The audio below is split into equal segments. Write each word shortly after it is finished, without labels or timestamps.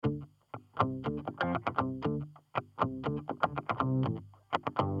Hey,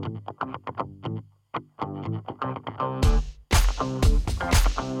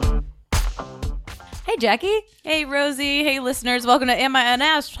 Jackie. Hey, Rosie. Hey, listeners. Welcome to Am I an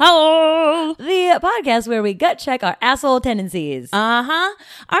Asshole? The podcast where we gut check our asshole tendencies. I'm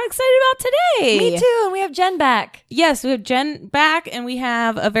excited about today. Me too. And we have Jen back. Yes, we have Jen back, and we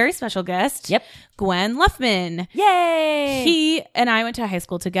have a very special guest. Yep. Gwen Luffman. Yay. He and I went to high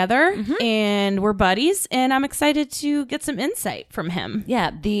school together, and we're buddies, and I'm excited to get some insight from him.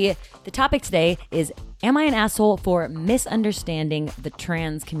 Yeah. The topic today is, am I an asshole for misunderstanding the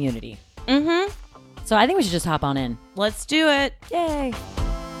trans community? Mm-hmm. So I think we should just hop on in. Let's do it. Yay.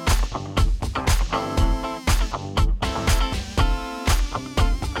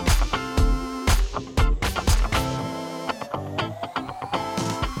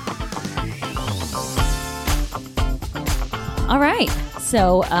 All right.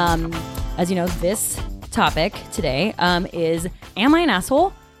 So, as you know, this topic today is, am I an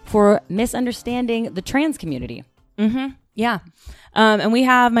asshole for misunderstanding the trans community? Mm-hmm. Yeah. And we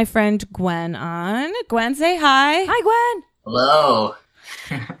have my friend Gwen on. Gwen, say hi. Hi, Gwen. Hello.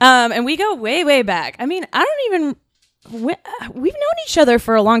 And we go way, way back. I mean, we've known each other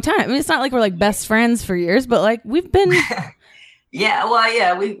for a long time. I mean, it's not like we're like best friends for years, but like we've been.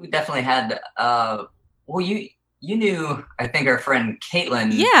 Yeah, we definitely had. You knew, I think, our friend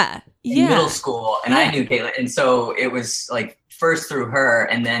Caitlin. In middle school, and I knew Caitlin, and so it was like first through her,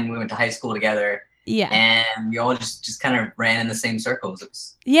 and then we went to high school together. Yeah. And we all just kind of ran in the same circles. It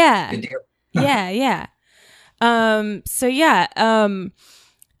was good deal. Yeah. And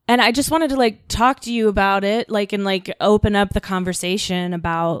I just wanted to like talk to you about it, like, and like open up the conversation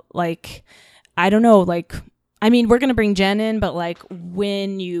about like, I don't know, like, I mean, we're going to bring Jen in, but like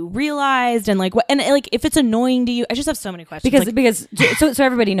when you realized and like what, and like if it's annoying to you, I just have so many questions. Because so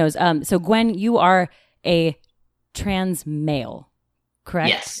everybody knows. So Gwen, you are a trans male. Correct?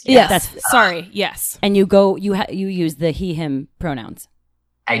 Yes. Yes. And you use the he, him pronouns.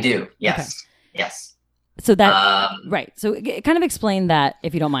 I do. Yes. Okay. Yes. So that, right. So kind of explain that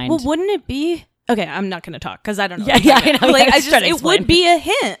if you don't mind. Well, wouldn't it be, okay, I'm not going to talk because I don't know. Yeah, I know. Like, it would be a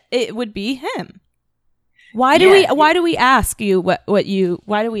hint. It would be him. Why do we ask you why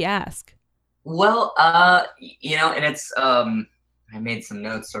do we ask? Well, and it's, I made some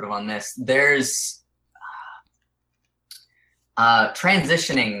notes sort of on this. There's,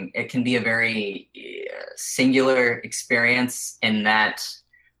 transitioning, it can be a very singular experience in that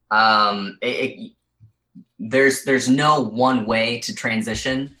there's no one way to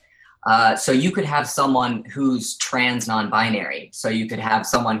transition. So you could have someone who's trans non-binary. So you could have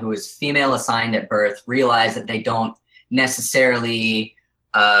someone who is female assigned at birth, realize that they don't necessarily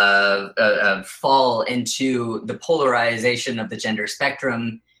fall into the polarization of the gender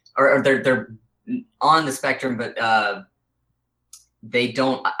spectrum, or they're on the spectrum, but they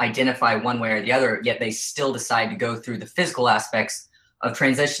don't identify one way or the other, yet they still decide to go through the physical aspects of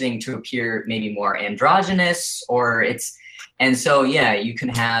transitioning to appear maybe more androgynous, and so, you can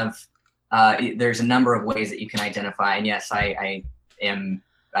have, there's a number of ways that you can identify. And yes, I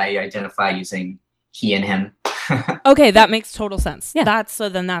identify using he and him. Okay. That makes total sense. Yeah.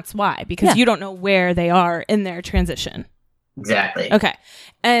 That's why, because you don't know where they are in their transition. Exactly. Okay.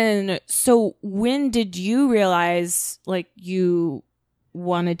 And so when did you realize like you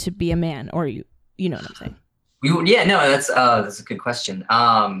wanted to be a man, or you know what I'm saying? That's a good question.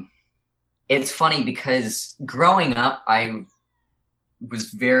 It's funny because growing up, I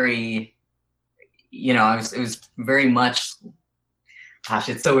was very, it was very much, gosh,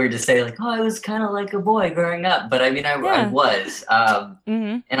 it's so weird to say like, oh, I was kind of like a boy growing up, but I mean, I was,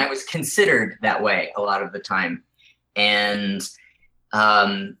 and I was considered that way a lot of the time. And,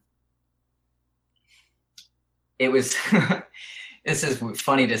 it was, this is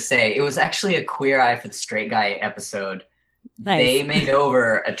funny to say, it was actually a Queer Eye for the Straight Guy episode. Nice. They made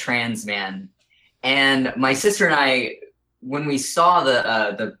over a trans man, and my sister and I, when we saw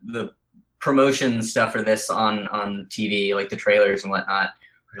the promotion stuff for this on TV, like the trailers and whatnot,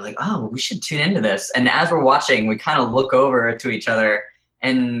 we were like, oh, we should tune into this. And as we're watching, we kind of look over to each other,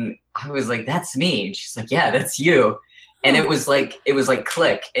 and I was like, that's me. And she's like, yeah, that's you. And it was like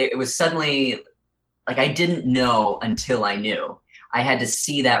click. It was suddenly like, I didn't know until I knew. I had to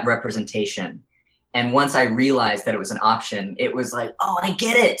see that representation. And once I realized that it was an option, it was like, oh, I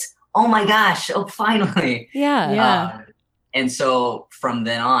get it. Oh my gosh. Oh, finally. Yeah. And so from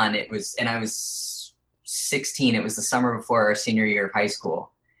then on, and I was 16. It was the summer before our senior year of high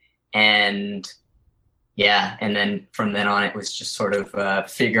school. And then from then on, it was just sort of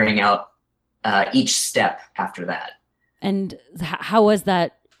figuring out each step after that. And how was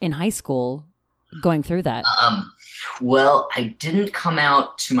that in high school going through that? Well, I didn't come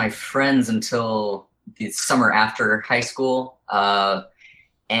out to my friends until the summer after high school.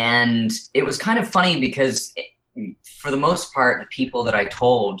 And it was kind of funny because for the most part, the people that I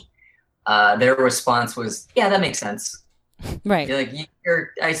told, their response was, yeah, that makes sense. Right. You're like,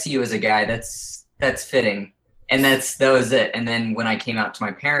 I see you as a guy. That's fitting. And that was it. And then when I came out to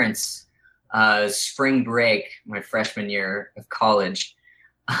my parents, spring break, my freshman year of college,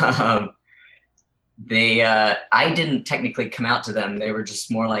 I didn't technically come out to them. They were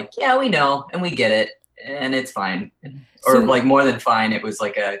just more like, yeah, we know and we get it and it's fine. Or like more than fine. It was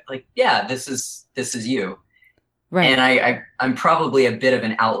like yeah, this is you. Right. And I'm probably a bit of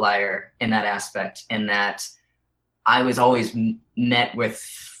an outlier in that aspect, in that I was always met with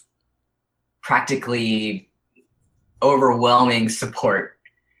practically overwhelming support.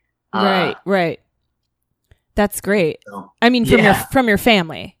 Right. That's great. So, I mean, from your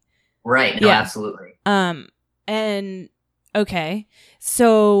family. Right. No, absolutely. And okay.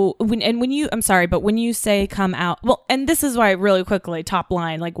 So when you say come out, well, and this is why really quickly, top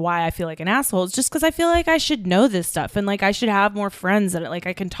line, like why I feel like an asshole is just because I feel like I should know this stuff and like I should have more friends that like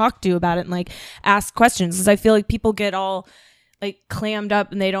I can talk to about it and like ask questions, because I feel like people get all like clammed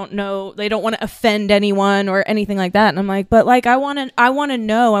up and they don't want to offend anyone or anything like that. And I'm like, but like, I want to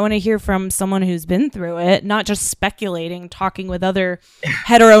know, I want to hear from someone who's been through it, not just speculating, talking with other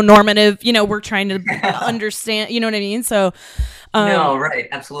heteronormative, we're trying to understand, you know what I mean? So, no, right.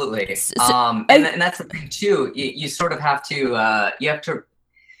 Absolutely. And that's the thing too. You sort of have to, you have to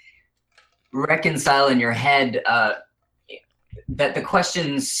reconcile in your head, that the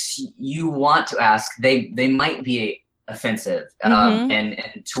questions you want to ask, they might be offensive, and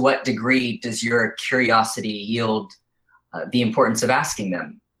to what degree does your curiosity yield the importance of asking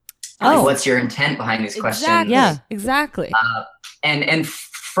them? What's your intent behind these questions? Yeah, exactly. And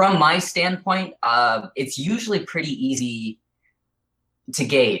from my standpoint, it's usually pretty easy to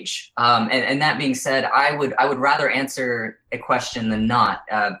gauge. And that being said, I would rather answer a question than not,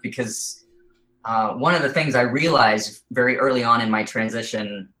 because one of the things I realized very early on in my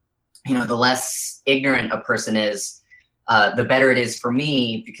transition, the less ignorant a person is, the better it is for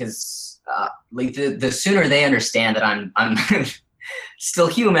me, because like the sooner they understand that I'm still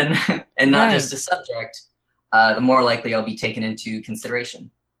human and not just a subject, the more likely I'll be taken into consideration.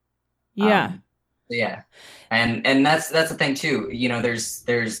 Yeah. Yeah. And that's the thing too.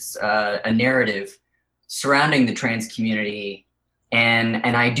 There's a narrative surrounding the trans community,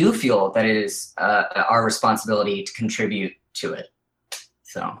 and I do feel that it is our responsibility to contribute to it.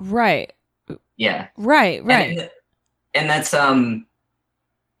 So. Right. Yeah. Right. And that's I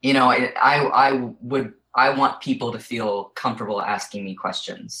want people to feel comfortable asking me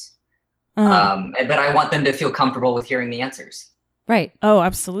questions, but I want them to feel comfortable with hearing the answers. Right. Oh,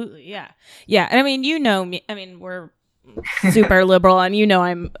 absolutely. Yeah. And I mean, me. I mean, we're super liberal, and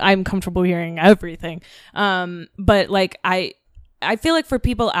I'm comfortable hearing everything. But like I feel like for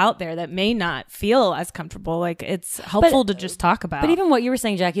people out there that may not feel as comfortable, like it's helpful to just talk about. But even what you were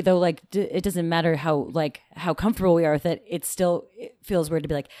saying, Jackie, though, like it doesn't matter how comfortable we are with it. It feels weird to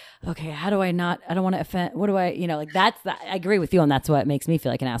be like, okay, I don't want to offend. What do I, I agree with you. And that's what makes me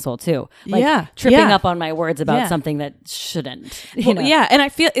feel like an asshole too. Like tripping up on my words about something that shouldn't, Yeah. And I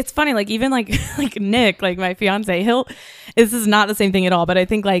feel it's funny, like even like Nick, like my fiance, this is not the same thing at all. But I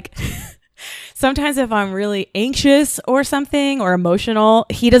think like, sometimes if I'm really anxious or something or emotional,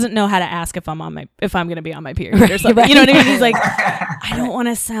 he doesn't know how to ask if I'm going to be on my period or something. Right. You know what I mean? He's like, I don't want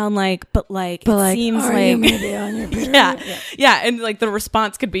to sound like, but it seems like you may be on your period. Yeah. And like the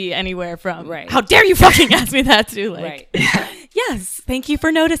response could be anywhere from, how dare you fucking ask me that, to like, yes, thank you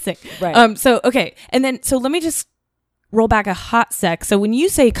for noticing. Right. So, okay. And then, so let me just roll back a hot sec. So when you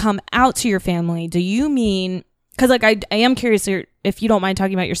say come out to your family, do you mean, because like I am curious if you don't mind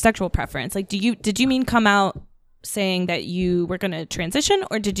talking about your sexual preference. Like, did you mean come out saying that you were going to transition,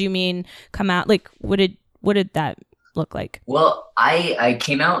 or did you mean come out like what did that look like? Well, I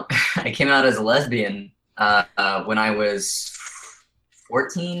came out as a lesbian when I was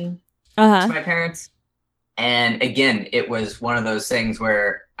 14 to my parents, and again, it was one of those things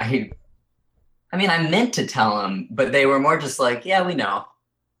where I meant to tell them, but they were more just like, yeah, we know.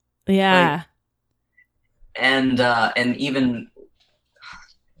 Yeah. Like, and even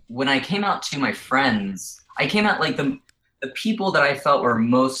when I came out to my friends, I came out like the people that I felt were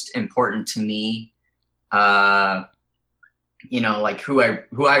most important to me, like who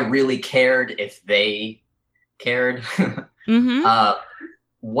I really cared if they cared.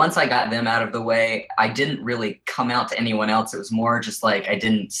 Once I got them out of the way, I didn't really come out to anyone else. It was more just like I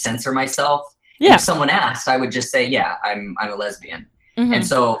didn't censor myself. Yeah. If someone asked, I would just say, yeah, I'm a lesbian. And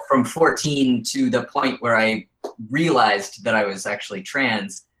so from 14 to the point where I realized that I was actually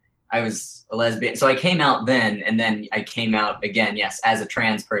trans, I was a lesbian. So I came out then, and then I came out again, yes, as a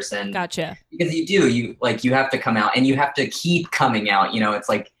trans person. Gotcha. Because you have to come out, and you have to keep coming out. It's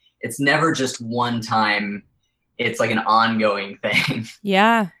like, it's never just one time. It's like an ongoing thing.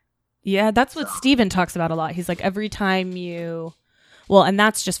 Yeah. Yeah. That's what Steven talks about a lot. He's like, every time and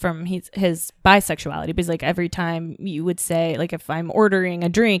that's just from his bisexuality, but he's like, every time you would say, like, if I'm ordering a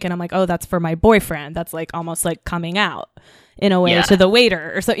drink and I'm like, oh, that's for my boyfriend, that's like almost like coming out in a way to the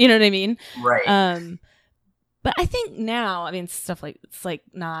waiter or so, you know what I mean? Right. But I think now, I mean, stuff like, it's like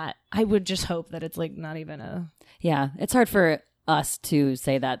not, I would just hope that it's like not even yeah, it's hard for us to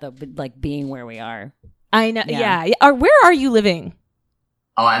say that though, but like being where we are. I know. Yeah. Where are you living?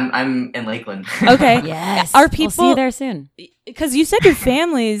 Oh, I'm in Lakeland. Okay. Yes. Are people we'll see you there soon? Because you said your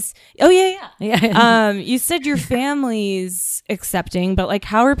family's. Oh Yeah. You said your family's accepting, but like,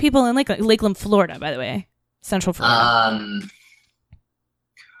 how are people in Lakeland, Florida? By the way, Central Florida.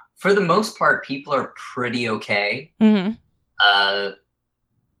 For the most part, people are pretty okay. Mm-hmm.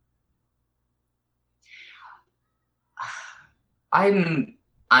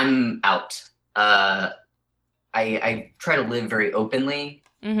 I'm out. I try to live very openly.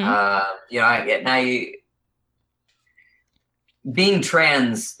 I being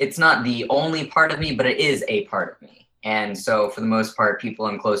trans, it's not the only part of me, but it is a part of me. And so for the most part, people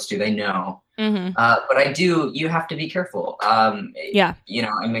I'm close to, they know. But you have to be careful. And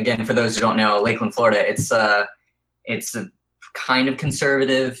again, for those who don't know, Lakeland, Florida, it's a kind of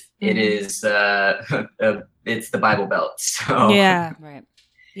conservative. It is, it's the Bible Belt. So yeah. Right.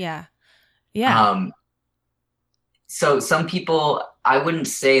 Yeah. Yeah. So some people, I wouldn't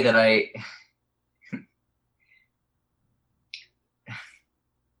say that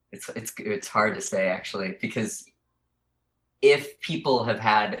it's hard to say actually, because if people have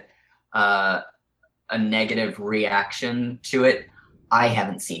had a negative reaction to it, I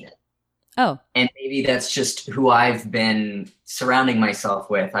haven't seen it. Oh. And maybe that's just who I've been surrounding myself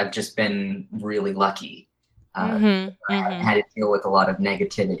with. I've just been really lucky. I haven't had to deal with a lot of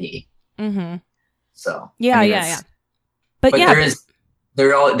negativity. So yeah. But there is,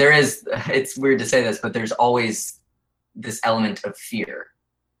 it's weird to say this, but there's always this element of fear.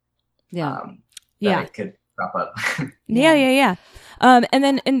 Yeah. That it could crop up. Yeah.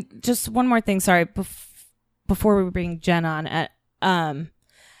 And just one more thing, sorry, before we bring Jen on,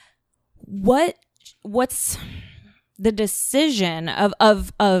 what's the decision of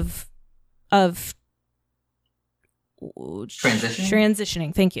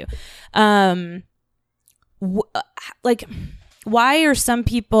transitioning? Thank you. Why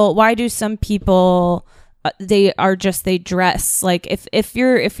do some people they dress like, if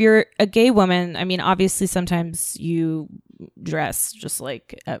you're a gay woman, I mean, obviously sometimes you dress just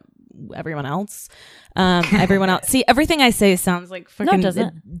like everyone else. See, everything I say sounds like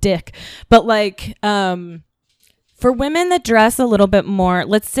freaking dick, but like, for women that dress a little bit more,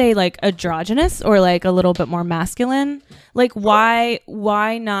 let's say like androgynous or like a little bit more masculine, like why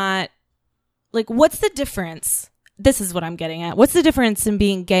not? Like, what's the difference? This is what I'm getting at. What's the difference in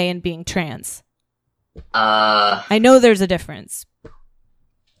being gay and being trans? I know there's a difference.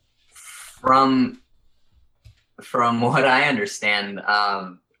 From what I understand,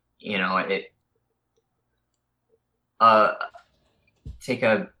 take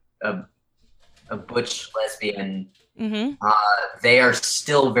a butch lesbian. They are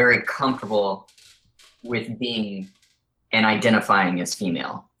still very comfortable with being and identifying as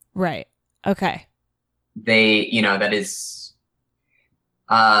female. Right. Okay. They, that is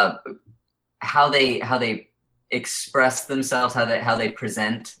how they express themselves, how they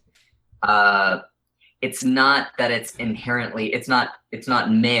present. It's not that it's inherently, it's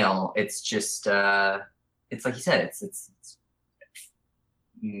not male. It's just it's like you said, it's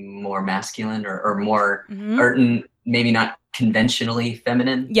more masculine or more or maybe not conventionally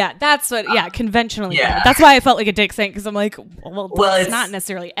feminine. Yeah, that's what. Yeah, conventionally. Yeah, that's why I felt like a dick saying, because I'm like, well, it's not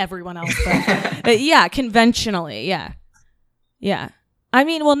necessarily everyone else, but yeah, conventionally. Yeah. I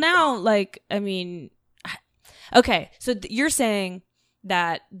mean, well, now, like, I mean, okay, so you're saying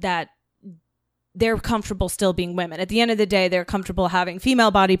that they're comfortable still being women. At the end of the day, they're comfortable having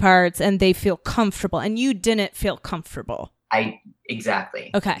female body parts, and they feel comfortable. And you didn't feel comfortable.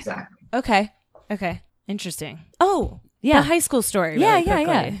 Exactly. Okay. Exactly. Okay. Interesting. Oh. Yeah, the high school story.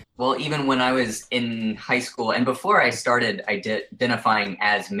 Yeah. Well, even when I was in high school and before I started identifying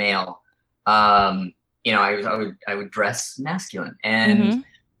as male, I would dress masculine. And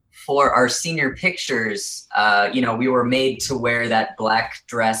for our senior pictures, we were made to wear that black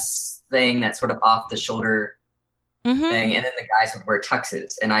dress thing, that sort of off the shoulder thing, and then the guys would wear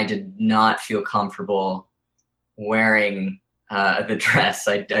tuxes, and I did not feel comfortable wearing the dress.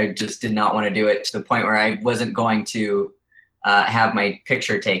 I just did not want to do it, to the point where I wasn't going to have my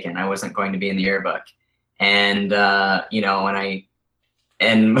picture taken. I wasn't going to be in the yearbook. And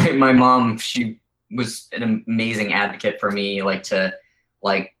and my mom, she was an amazing advocate for me, to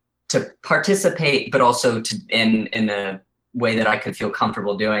participate, but also in a way that I could feel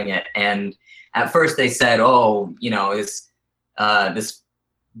comfortable doing it. And at first they said, oh, this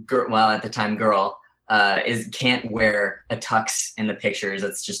girl, well, at the time girl, can't wear a tux in the pictures.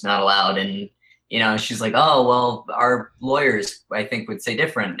 It's just not allowed. And she's like, oh, well, our lawyers, I think, would say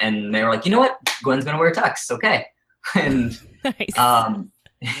different. And they were like, you know what, Gwen's gonna wear a tux, okay. And nice.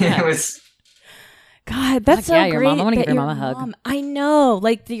 It was, God, that's so your great. mom. I want to give your mom a hug. I know,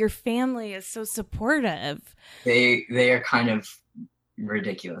 your family is so supportive. They are kind of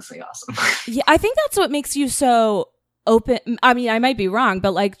ridiculously awesome. Yeah, I think that's what makes you so open. I mean, I might be wrong,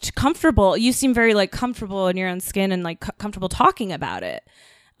 but comfortable. You seem very comfortable in your own skin and comfortable talking about it.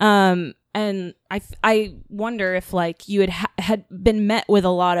 And I wonder if you had been met with a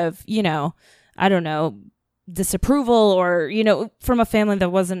lot of, I don't know, disapproval, or from a family that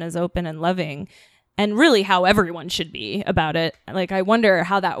wasn't as open and loving, and really how everyone should be about it. I wonder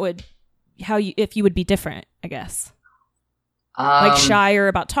if you would be different, I guess. Shyer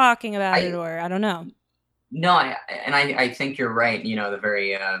about talking about it, or I don't know. No, I think you're right.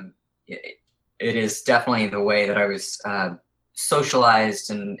 It is definitely the way that I was socialized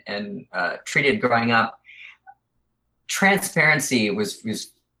and treated growing up. Transparency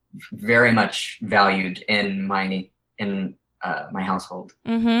was very much valued in my household.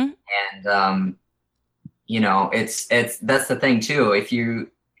 Mm-hmm. And it's that's the thing too. If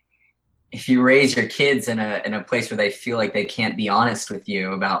you raise your kids in a place where they feel like they can't be honest with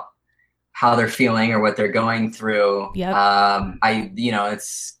you about how they're feeling or what they're going through, yep.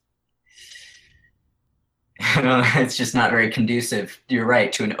 It's it's just not very conducive. You're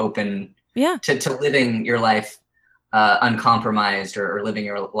right, to an open, to living your life uncompromised, or living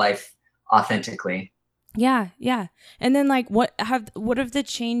your life authentically. Yeah. And then what have the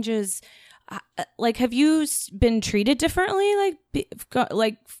changes? Have you been treated differently,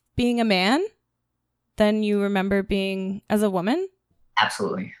 being a man than you remember being as a woman?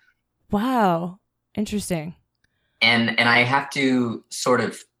 Absolutely. Wow, interesting. And I have to sort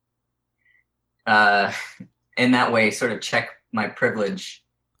of, in that way, sort of check my privilege.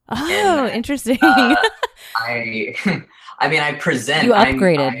 Oh, interesting. I present. You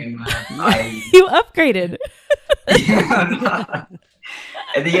upgraded. You upgraded.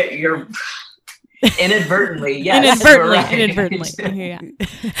 You're inadvertently, yes. Inadvertently. Yeah.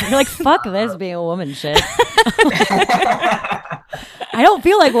 You're like, fuck this being a woman shit. I don't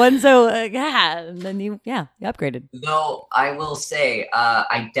feel like one, so and then you upgraded. Though I will say,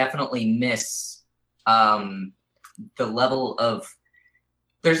 I definitely miss the level of.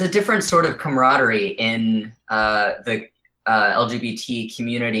 There's a different sort of camaraderie in the LGBT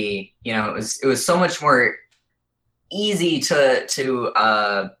community. It was so much more easy to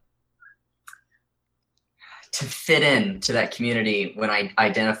fit into that community when I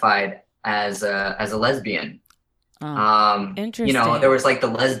identified as a lesbian. Oh, interesting. There was the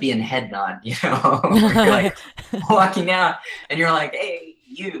lesbian head nod. You're walking out, and you're like, "Hey,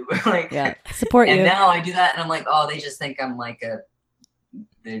 you!" Support you. And now I do that, and I'm like, "Oh, they just think I'm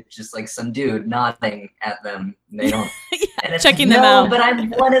they're just some dude nodding at them. They don't checking them out. But I'm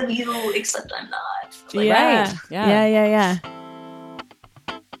one of you, except I'm not." Right. Yeah.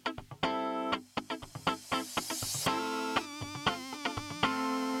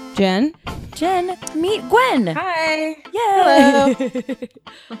 Jen, meet Gwen. Hi. Yay.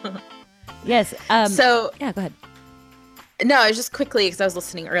 Hello. Yes. So yeah, go ahead. No, I was just quickly, because I was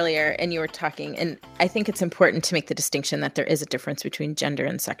listening earlier and you were talking, and I think it's important to make the distinction that there is a difference between gender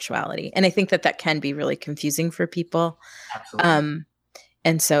and sexuality. And I think that can be really confusing for people. Absolutely.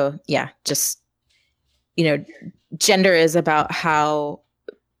 And so, gender is about how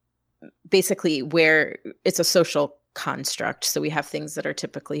basically where it's a social construct. So we have things that are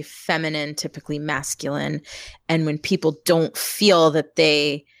typically feminine, typically masculine. And when people don't feel that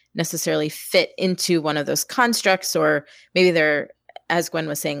they necessarily fit into one of those constructs, or maybe they're, as Gwen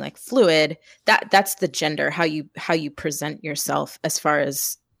was saying, fluid, that's the gender, how you present yourself as far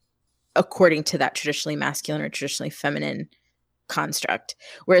as according to that traditionally masculine or traditionally feminine construct.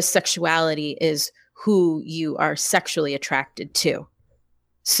 Whereas sexuality is who you are sexually attracted to.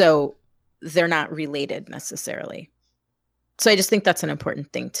 So they're not related necessarily. So I just think that's an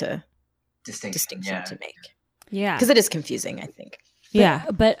important thing to distinction to make. Yeah. Because it is confusing, I think.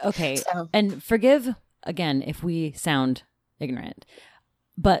 But okay. So. And forgive again, if we sound ignorant,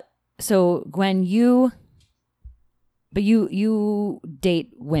 but so Gwen, you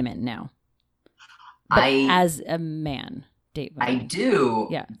date women now, but as a man date women. I do.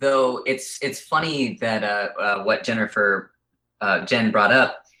 Yeah. Though it's funny that what Jen brought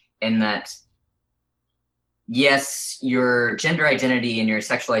up, in that, yes, your gender identity and your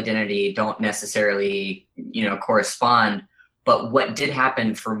sexual identity don't necessarily, correspond. But what did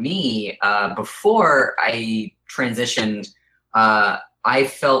happen for me before I transitioned, I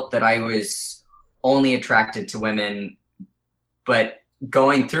felt that I was only attracted to women, but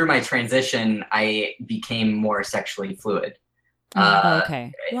going through my transition, I became more sexually fluid.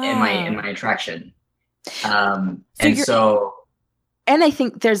 Okay. Wow. in my attraction. And I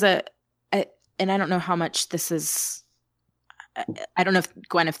think there's and I don't know how much this is, I don't know if,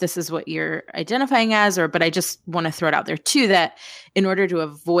 Gwen, if this is what you're identifying as, but I just want to throw it out there too, that in order to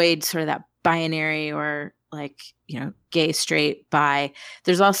avoid sort of that binary or like, gay, straight, bi,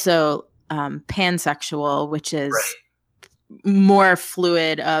 there's also pansexual, which is more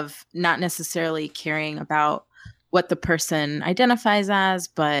fluid, of not necessarily caring about what the person identifies as,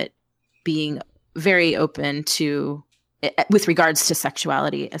 but being very open to, with regards to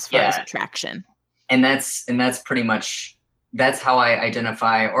sexuality as far as attraction. And that's pretty much, that's how I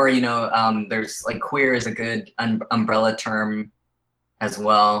identify. Or, there's like queer is a good umbrella term as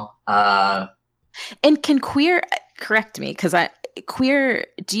well. And can queer, correct me, because queer,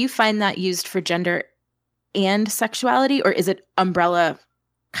 do you find that used for gender and sexuality, or is it umbrella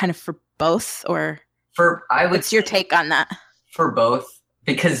kind of for both? Or what's your take on that? For both,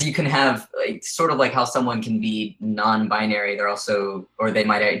 because you can have sort of like how someone can be non-binary, they're also, or they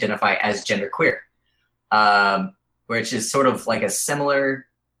might identify as genderqueer, which is sort of like a similar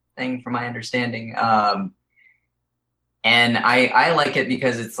thing from my understanding. And I like it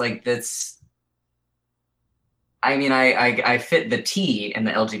because it's like, I fit the T in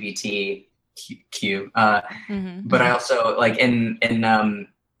the LGBTQ, but I also like in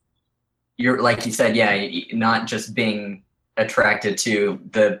you're, like you said, not just being attracted to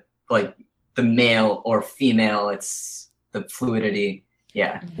the male or female, it's the fluidity.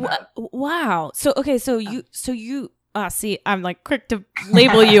 Yeah. Wow. So you see, I'm like quick to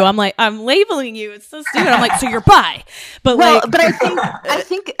label you. I'm labeling you. It's so stupid. I'm like, so you're bi, but I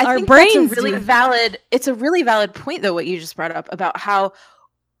think our that's brains a really valid. It's a really valid point, though, what you just brought up about how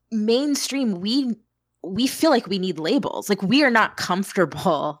mainstream we feel like we need labels. Like, we are not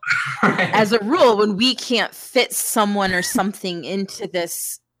comfortable as a rule when we can't fit someone or something into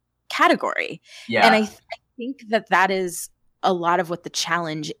this category. Yeah. And I think that is a lot of what the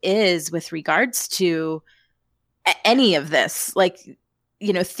challenge is with regards to any of this. Like,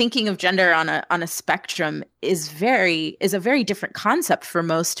 thinking of gender on a spectrum is a very different concept for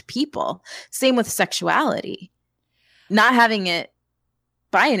most people. Same with sexuality. Not having it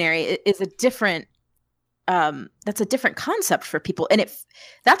binary is a different that's a different concept for people, and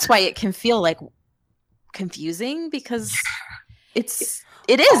that's why it can feel like confusing, because it is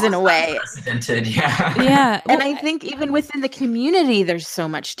in a way. Yeah. And I think even within the community, there's so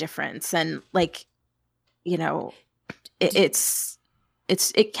much difference, and like, it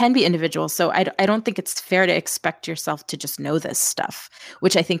can be individual. So I don't think it's fair to expect yourself to just know this stuff,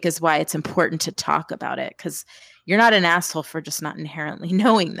 which I think is why it's important to talk about it, because you're not an asshole for just not inherently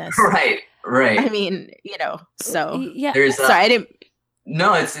knowing this. Right. I mean, so yeah. Sorry, I didn't.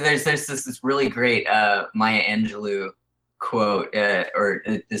 No, there's this really great Maya Angelou quote, or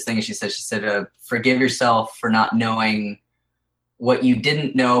this thing she said, forgive yourself for not knowing what you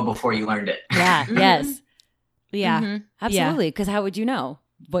didn't know before you learned it. Yeah. Yes. Yeah. Mm-hmm. Absolutely. Because how would you know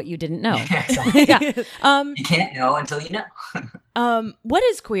what you didn't know? Yeah, exactly. Yeah. You can't know until you know. What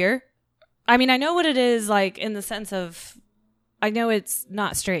is queer? I mean, I know what it is, like, in the sense of, I know it's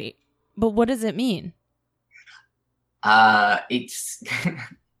not straight, but what does it mean? It's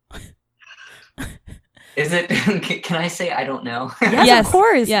is it? Can I say I don't know? Yes, of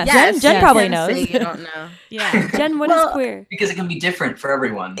course. Yes. Jen probably knows. You don't know. Yeah. Jen, what is queer? Because it can be different for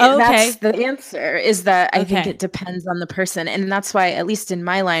everyone. Oh, okay. That's the answer, is that I think it depends on the person. And that's why, at least in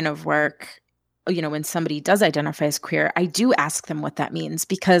my line of work, when somebody does identify as queer, I do ask them what that means,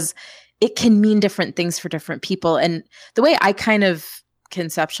 because it can mean different things for different people. And the way I kind of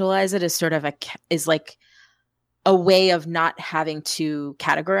conceptualize it is sort of like a way of not having to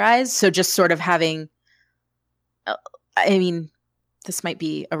categorize. So just sort of having, I mean, this might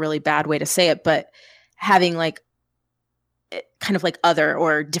be a really bad way to say it, but having like kind of like other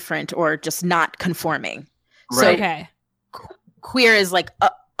or different or just not conforming. Right. So queer is like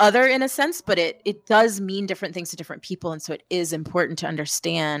other in a sense, but it does mean different things to different people. And so it is important to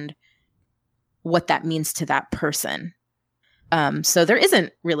understand what that means to that person. So there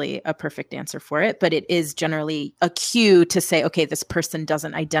isn't really a perfect answer for it, but it is generally a cue to say, okay, this person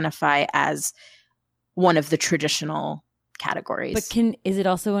doesn't identify as one of the traditional categories. But is it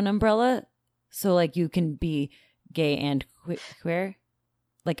also an umbrella? So like you can be gay and queer?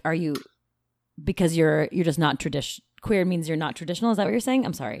 Like, are you, because you're just not traditional, queer means you're not traditional? Is that what you're saying?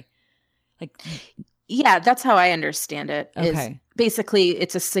 I'm sorry. Like, yeah, that's how I understand it. Okay. Is basically,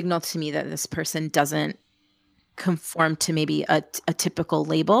 it's a signal to me that this person doesn't conform to maybe a typical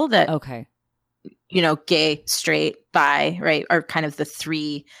label that, okay, gay, straight, bi, right, are kind of the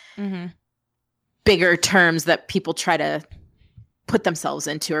three bigger terms that people try to put themselves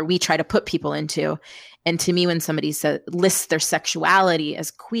into, or we try to put people into. And to me, when somebody lists their sexuality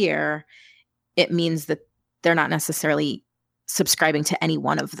as queer, it means that they're not necessarily subscribing to any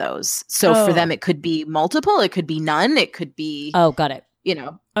one of those. So for them, it could be multiple, it could be none, it could be, got it.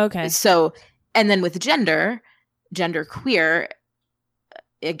 Okay. So, and then with gender queer,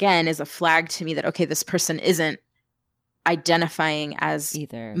 again, is a flag to me that, okay, this person isn't identifying as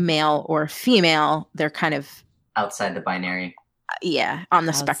either male or female. They're kind of outside the binary. Yeah, on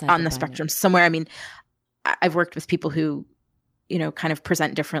the spectrum somewhere. I mean, I've worked with people who, kind of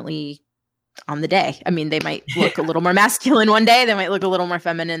present differently on the day. I mean, they might look a little more masculine one day, they might look a little more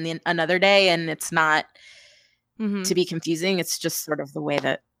feminine another day, and it's not to be confusing. It's just sort of the way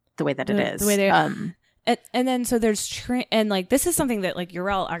that it is. The way they and then so there's and like this is something that like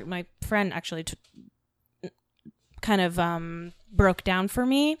Uriel, my friend, actually kind of broke down for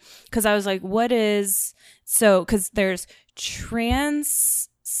me, because I was like, what is because there's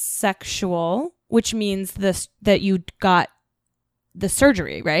transsexual, which means that you got the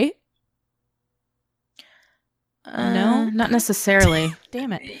surgery, right? No, not necessarily.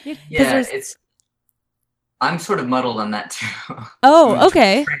 Damn it. Yeah, I'm sort of muddled on that too. Oh,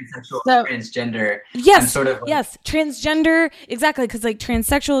 okay. Transsexual, transgender. Yes, I'm sort of yes, transgender, exactly, because like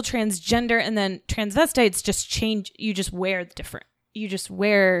transsexual, transgender, and then transvestites just change. You just wear different. You just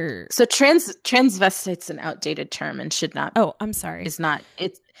wear. So transvestite's an outdated term and should not. Oh, I'm sorry. It's not.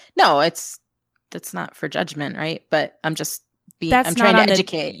 That's not for judgment, right? But I'm just I'm trying to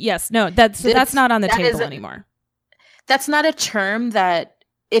educate. Yes, no, that's not on the table anymore. That's not a term that.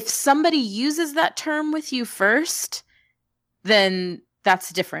 If somebody uses that term with you first, then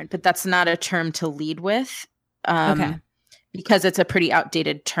that's different. But that's not a term to lead with, because it's a pretty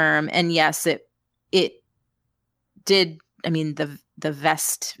outdated term. And yes, it did. I mean, the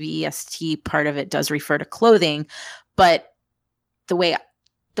VEST part of it does refer to clothing, but the way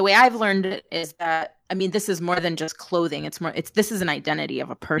I've learned it is that, I mean, this is more than just clothing. This is an identity of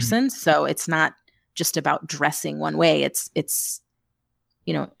a person. So it's not just about dressing one way. It's it's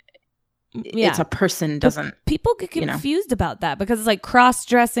a person doesn't. People get confused about that because it's like cross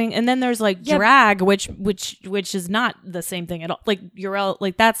dressing, and then there's like drag, which is not the same thing at all. Like Uriel,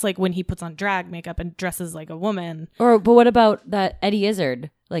 like that's like when he puts on drag makeup and dresses like a woman. But what about that Eddie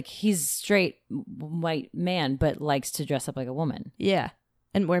Izzard? Like he's straight white man, but likes to dress up like a woman. Yeah,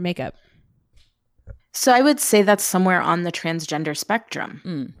 and wear makeup. So I would say that's somewhere on the transgender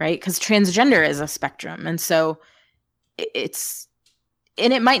spectrum, right? Because transgender is a spectrum, and so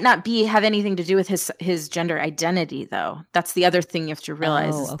and it might not have anything to do with his gender identity, though. That's the other thing you have to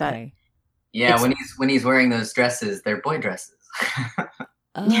realize is that. Yeah, when he's wearing those dresses, they're boy dresses.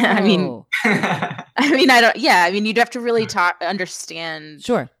 Yeah, I mean, I don't. Yeah, I mean, you'd have to really understand.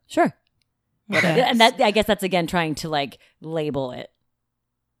 Sure. And that, I guess, that's again trying to like label it.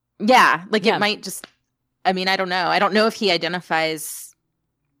 Yeah, it might just. I mean, I don't know. I don't know if he identifies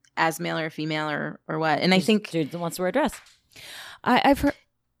as male or female or what. And I think dude wants to wear a dress. I've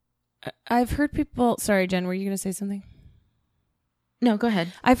heard people. Sorry, Jen, were you going to say something? No, go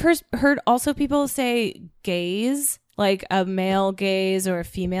ahead. I've heard also people say gaze, like a male gaze or a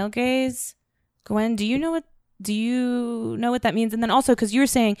female gaze. Gwen, do you know what that means? And then also, because you were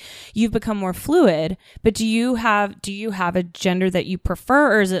saying you've become more fluid, but do you have a gender that you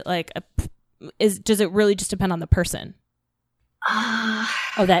prefer, or is it like does it really just depend on the person?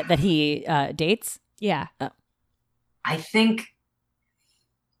 That he dates? Yeah. I think.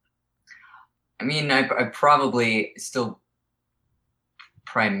 I mean, I probably still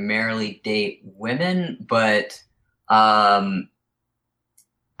primarily date women, but as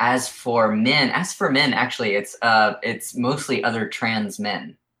for men, actually, it's mostly other trans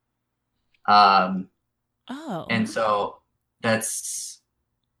men. And so that's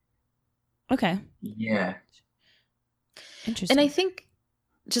okay. Yeah. Interesting. And I think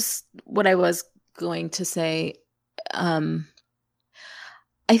just what I was going to say, I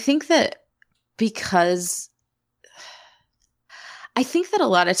think that because I think that a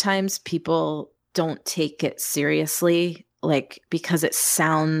lot of times people don't take it seriously, like, because it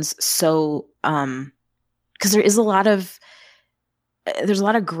sounds so, because there's a lot of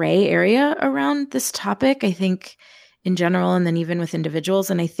gray area around this topic, I think, in general, and then even with individuals.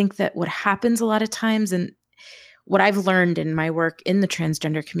 And I think that what happens a lot of times, and what I've learned in my work in the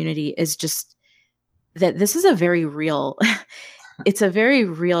transgender community, is just that this is a very real, it's a very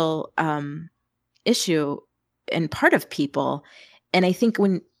real issue and part of people. And I think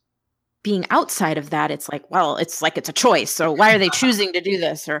when being outside of that, it's like, well, it's like it's a choice. So why are they choosing to do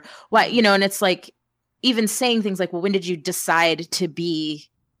this? Or why, and it's like even saying things like, well, when did you decide to be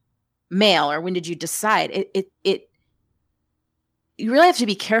male? Or when did you decide? You really have to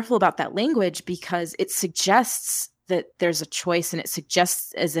be careful about that language, because it suggests that there's a choice, and it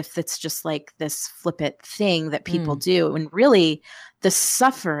suggests as if it's just like this flippant thing that people do. And really the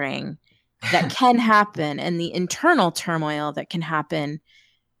suffering that can happen and the internal turmoil that can happen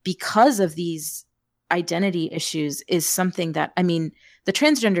because of these identity issues is something that, I mean, the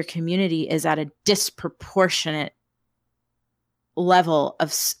transgender community is at a disproportionate level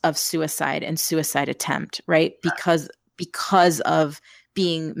of suicide and suicide attempt, right? Because of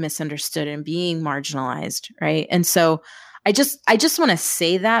being misunderstood and being marginalized, right? And so I just want to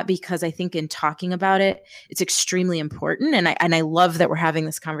say that, because I think in talking about it, it's extremely important. And I love that we're having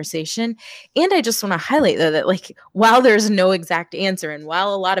this conversation. And I just want to highlight, though, that, like, while there's no exact answer, and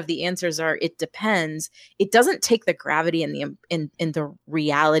while a lot of the answers are, it depends, it doesn't take the gravity and the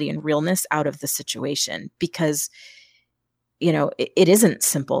reality and realness out of the situation, because, it isn't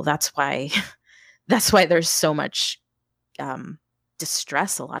simple. That's why there's so much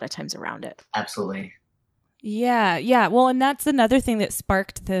distress a lot of times around it. Absolutely. Yeah. Well, and that's another thing that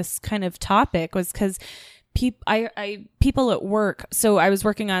sparked this kind of topic, was because people at work. So I was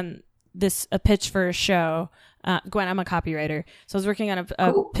working on a pitch for a show. Gwen, I'm a copywriter, so I was working on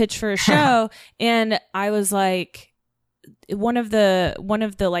a pitch for a show, and I was like, one of the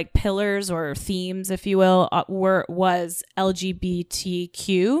like pillars or themes, if you will, was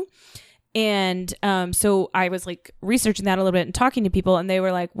LGBTQ. And so I was like researching that a little bit and talking to people, and they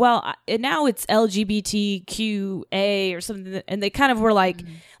were like, well, now it's LGBTQA or something. And they kind of were like,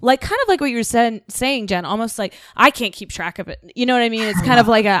 kind of like what you were saying, Jen, almost like, I can't keep track of it. You know what I mean? It's kind of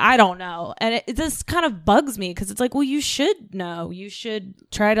like I don't know. And it just kind of bugs me, because it's like, well, you should know. You should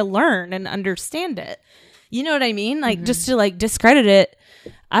try to learn and understand it. You know what I mean? Like, just to like discredit it.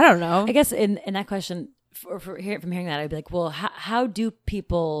 I don't know. I guess in that question, from hearing that, I'd be like, well, how do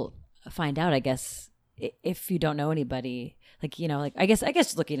people find out, I guess, if you don't know anybody, like, like, I guess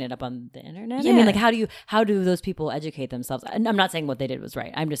just looking it up on the internet. Yeah. I mean, like, how do those people educate themselves? And I'm not saying what they did was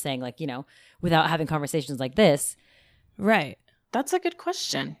right. I'm just saying, like, without having conversations like this. Right. That's a good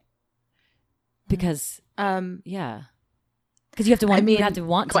question. Because, yeah. Because you have to want, you have to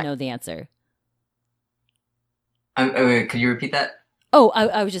want to know the answer. Could you repeat that? Oh,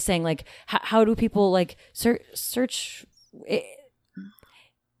 I was just saying, like, how do people, like, search it?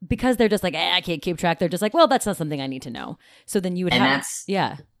 Because they're just like, I can't keep track. They're just like, well, that's not something I need to know. So then you would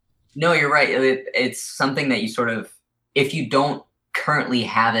yeah. No, you're right. It's something that you sort of, if you don't currently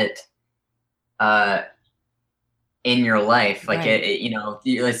have it in your life, like, right.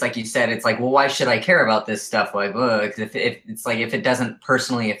 It's like you said, it's like, well, why should I care about this stuff? Like, because if it's like, if it doesn't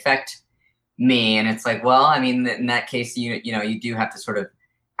personally affect me, and it's like, well, I mean, in that case, you do have to sort of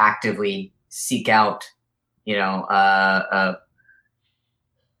actively seek out,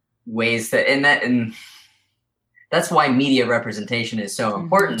 ways that, and that's why media representation is so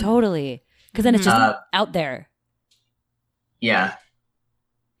important. Totally. Because then it's just out there. Yeah.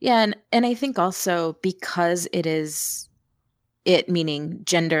 Yeah. And I think also because it meaning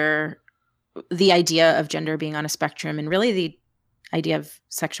gender, the idea of gender being on a spectrum, and really the idea of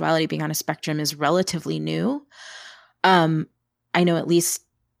sexuality being on a spectrum, is relatively new. I know, at least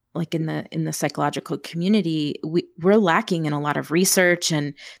like in the psychological community, we're lacking in a lot of research,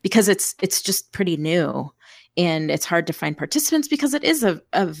 and because it's just pretty new, and it's hard to find participants because it is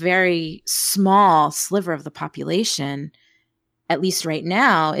a very small sliver of the population, at least right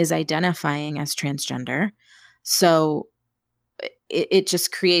now, is identifying as transgender. So it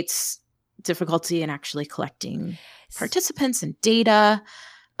just creates difficulty in actually collecting participants and data.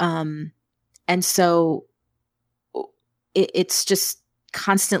 And so it's just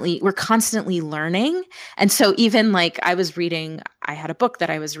we're constantly learning. And so even like I had a book that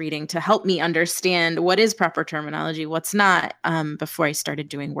I was reading to help me understand what is proper terminology, what's not, before I started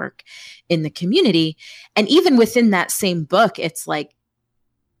doing work in the community. And even within that same book, it's like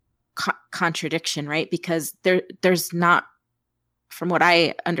contradiction, right? Because there's not, from what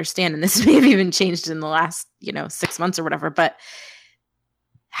I understand, and this may have even changed in the last, 6 months or whatever, but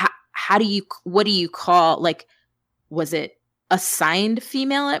what do you call, like, was it assigned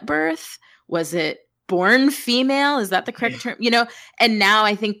female at birth? Was it born female? Is that the correct term? And now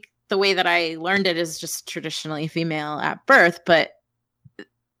I think the way that I learned it is just traditionally female at birth, but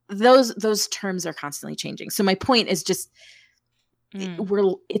those terms are constantly changing. So my point is just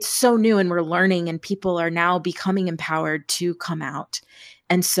it's so new, and we're learning, and people are now becoming empowered to come out.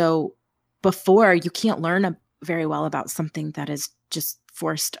 And so before, you can't learn very well about something that is just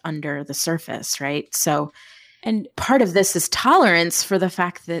forced under the surface, right? So, and part of this is tolerance for the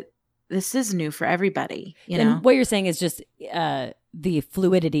fact that this is new for everybody, And what you're saying is just the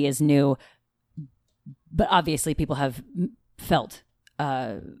fluidity is new, but obviously people have felt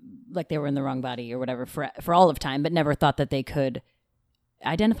like they were in the wrong body or whatever for all of time, but never thought that they could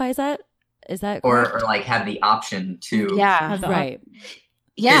identify as that. Is that or like have the option to right?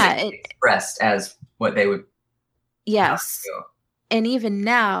 Yeah, expressed as what they would. Yes, and even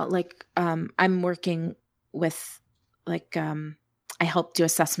now, like I'm working with I help do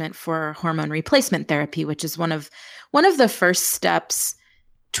assessment for hormone replacement therapy, which is one of the first steps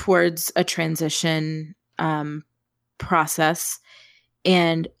towards a transition process,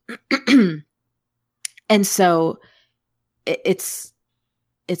 and and so it's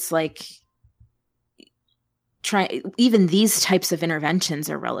like even these types of interventions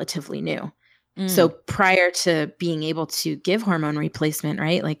are relatively new. So prior to being able to give hormone replacement,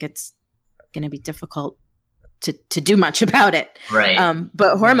 right, like it's going to be difficult to do much about it. Right.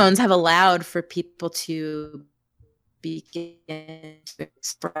 But hormones have allowed for people to begin to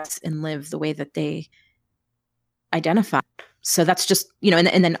express and live the way that they identify. So that's just,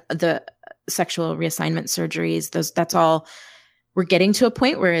 and then the sexual reassignment surgeries, that's all, we're getting to a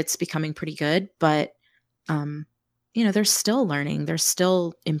point where it's becoming pretty good, but, they're still learning, they're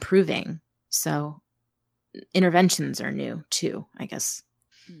still improving. So interventions are new too, I guess.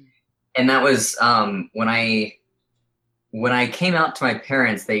 And that was when I came out to my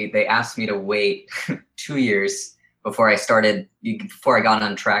parents, they asked me to wait 2 years before I got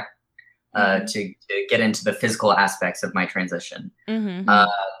on track to get into the physical aspects of my transition. Mm-hmm.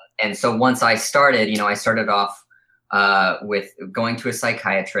 And so once I started, I started off with going to a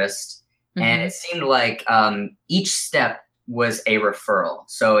psychiatrist, mm-hmm. and it seemed like each step was a referral.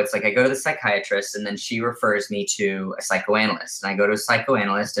 So it's like I go to the psychiatrist, and then she refers me to a psychoanalyst, and I go to a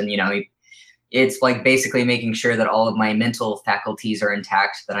psychoanalyst, and it's like basically making sure that all of my mental faculties are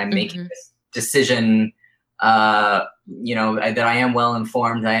intact, that I'm mm-hmm. making this decision, that I am well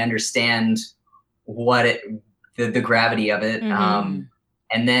informed, that I understand the gravity of it. Mm-hmm.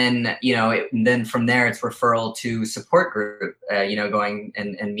 And then, then from there it's referral to support group, going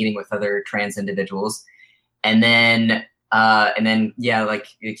and meeting with other trans individuals. And then, like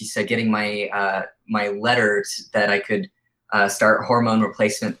you said, getting my letter that I could start hormone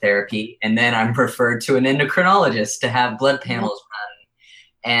replacement therapy. And then I'm referred to an endocrinologist to have blood panels run,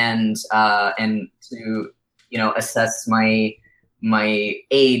 and to, assess my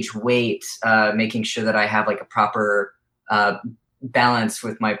age, weight, making sure that I have like a proper balance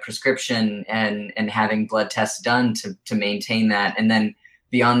with my prescription, and having blood tests done to maintain that. And then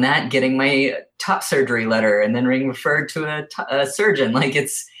beyond that, getting my top surgery letter, and then being referred to a surgeon. Like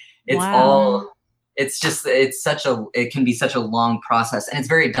it's wow. all, it can be such a long process, and it's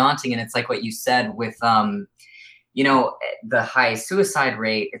very daunting. And it's like what you said with, the high suicide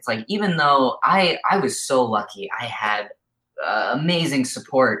rate. It's like, even though I was so lucky, I had amazing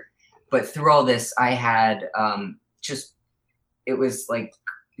support, but through all this, I had it was like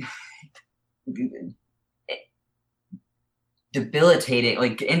debilitating,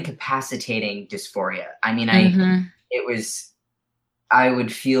 like incapacitating dysphoria. I mean, mm-hmm. I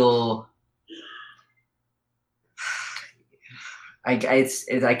would feel, I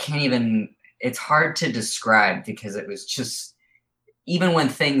can't even, it's hard to describe, because it was just, even when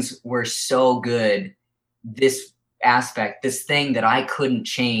things were so good, this aspect, this thing that I couldn't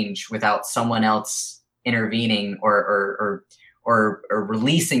change without someone else intervening or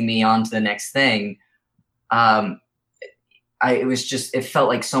releasing me onto the next thing. It felt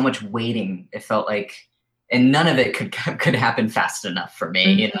like so much waiting. It felt like, and none of it could happen fast enough for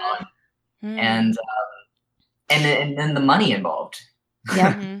me, mm-hmm. And then the money involved.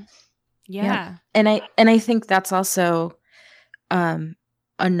 Yeah. Mm-hmm. Yeah. And I think that's also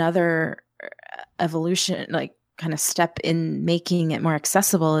another evolution, like kind of step in making it more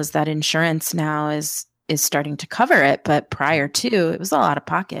accessible, is that insurance now is starting to cover it. But prior to, it was all out of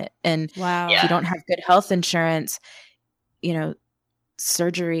pocket. And wow. If you don't have good health insurance,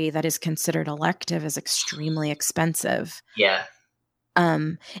 surgery that is considered elective is extremely expensive. Yeah.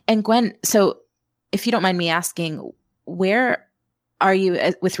 And Gwen, so if you don't mind me asking, where are you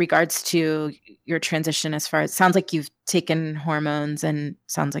with regards to your transition? As far as, sounds like you've taken hormones and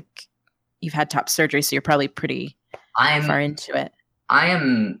sounds like you've had top surgery, so you're probably pretty far into it. I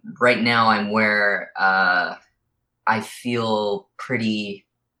am right now. I'm where I feel pretty.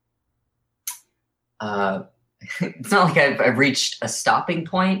 It's not like I've reached a stopping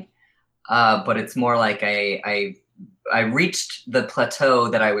point, but it's more like I reached the plateau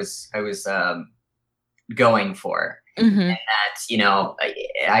that I was going for. Mm-hmm. And that,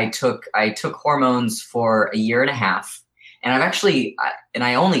 I took hormones for a year and a half, and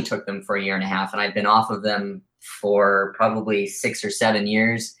I only took them for a year and a half, and I've been off of them for probably 6 or 7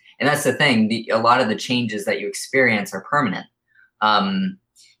 years. And that's the thing. A lot of the changes that you experience are permanent.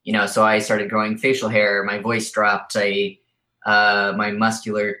 So I started growing facial hair, my voice dropped, my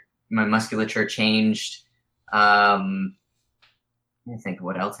musculature changed. I think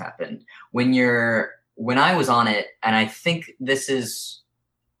what else happened when I was on it, and I think this is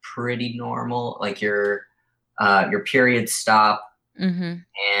pretty normal, like your periods stop, mm-hmm.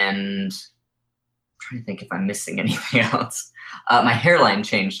 and I'm trying to think if I'm missing anything else. My hairline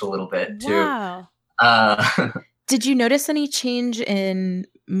changed a little bit too. Wow. Did you notice any change in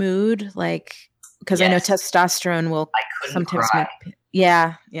mood? Like, because yes. I know testosterone will sometimes cry.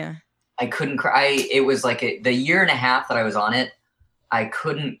 Yeah. I couldn't cry. It was like the year and a half that I was on it, I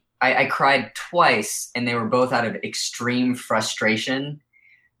couldn't. I cried twice, and they were both out of extreme frustration.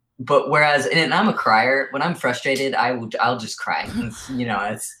 But whereas, and I'm a crier, when I'm frustrated, I'll just cry. It's. Me too.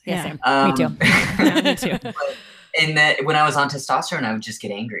 Yeah, me too. And that when I was on testosterone, I would just get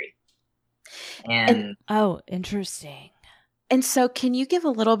angry. And oh, interesting. And so, can you give a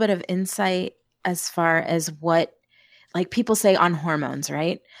little bit of insight as far as what, like people say on hormones,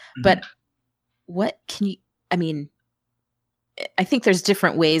 right? Mm-hmm. But what can you? I mean. I think there's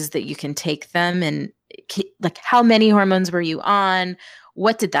different ways that you can take them, and like how many hormones were you on?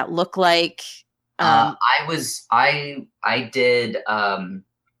 What did that look like? I did an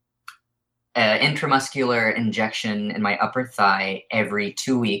intramuscular injection in my upper thigh every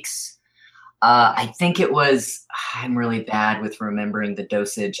 2 weeks. I think it was. I'm really bad with remembering the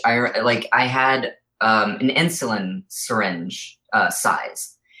dosage. I had an insulin syringe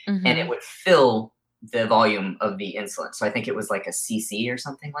size, mm-hmm. and it would fill the volume of the insulin. So I think it was like a cc or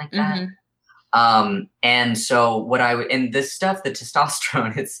something like that. Mm-hmm. And so and this stuff, the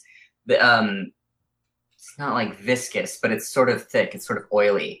testosterone, it's not like viscous, but it's sort of thick. It's sort of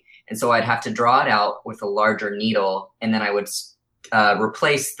oily. And so I'd have to draw it out with a larger needle. And then I would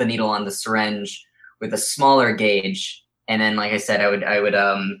replace the needle on the syringe with a smaller gauge. And then, like I said, I would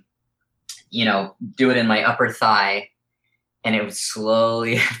do it in my upper thigh, and it would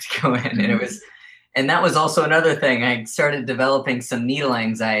slowly have to go in. Mm-hmm. And that was also another thing. I started developing some needle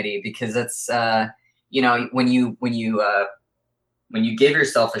anxiety, because that's, when you give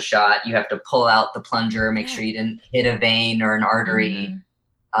yourself a shot, you have to pull out the plunger, make sure you didn't hit a vein or an artery.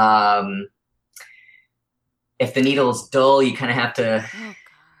 Mm-hmm. If the needle's dull, you kind of have to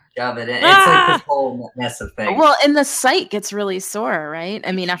shove it in. It's like this whole mess of things. Well, and the site gets really sore, right?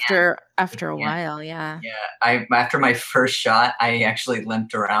 I mean, after a while, yeah. Yeah. After my first shot, I actually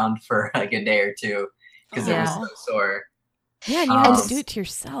limped around for like a day or two because it was so sore. Yeah, and you had to do it to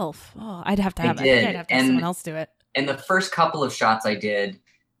yourself. Oh, I'd have to have someone else do it. And the first couple of shots I did,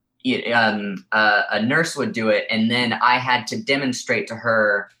 a nurse would do it, and then I had to demonstrate to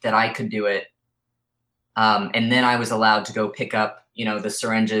her that I could do it. And then I was allowed to go pick up, the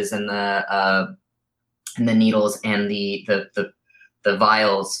syringes and the needles and the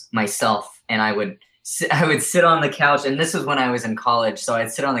vials myself. And I would sit on the couch, and this was when I was in college. So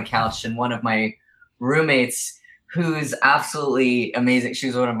I'd sit on the couch, and one of my roommates, who's absolutely amazing, she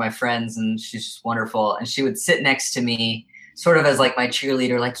was one of my friends, and she's just wonderful. And she would sit next to me sort of as like my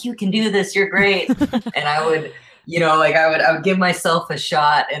cheerleader, like, you can do this, you're great. And I would, I would give myself a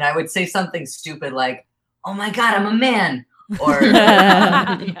shot, and I would say something stupid like, oh my God, I'm a man. Or like,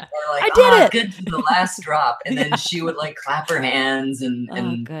 I did it. Good to the last drop. And then she would like clap her hands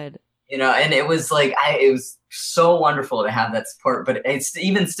and good. And it was like, it was so wonderful to have that support. But it's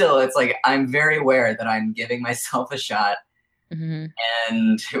even still, it's like, I'm very aware that I'm giving myself a shot. Mm-hmm.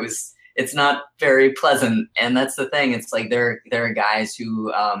 And it's not very pleasant. And that's the thing. It's like, there are guys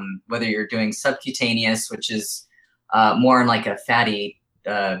who, whether you're doing subcutaneous, which is more in like a fatty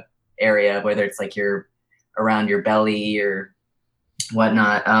area, whether it's like you're around your belly or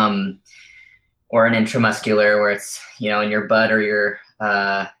whatnot, or an intramuscular where it's, in your butt or your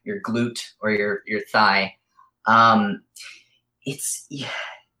glute or your thigh.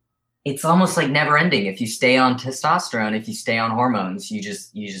 It's almost like never ending. If you stay on testosterone, if you stay on hormones, you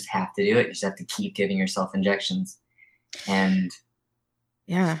just have to do it. You just have to keep giving yourself injections. And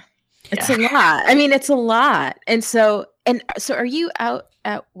Yeah. It's a lot. I mean, it's a lot. And so are you out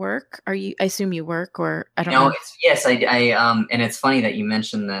at work? I assume you work, or I don't know. Yes, I and it's funny that you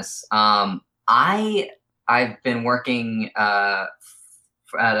mentioned this. I've been working at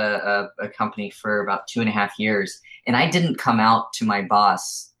a company for about 2.5 years, and I didn't come out to my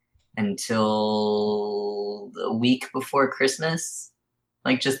boss until the week before Christmas,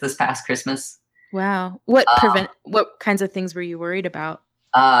 like just this past Christmas. Wow. What kinds of things were you worried about?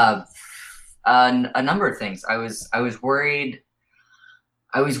 A number of things. I was worried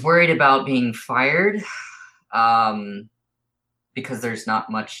about being fired, because there's not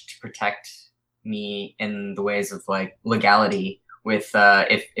much to protect me in the ways of like legality with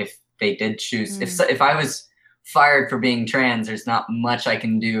if they did choose if I was fired for being trans, there's not much I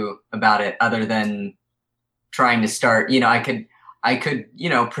can do about it other than trying to start, I could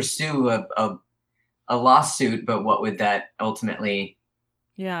pursue a lawsuit, but what would that ultimately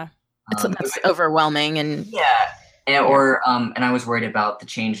that's overwhelming. And and I was worried about the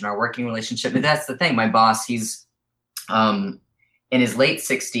change in our working relationship. But that's the thing, my boss, he's in his late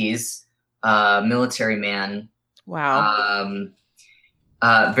 60s, military man. Wow.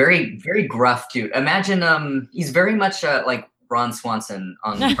 Very, very gruff dude. Imagine he's very much like Ron Swanson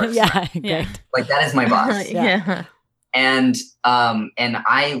on Parks. Yeah. Like that is my boss. Yeah. And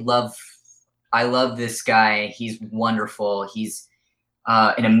I love this guy. He's wonderful. He's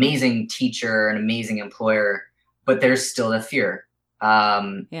an amazing teacher, an amazing employer, but there's still a fear.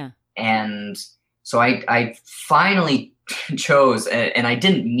 And so I finally chose, and I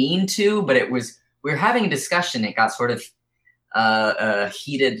didn't mean to, but we were having a discussion. It got sort of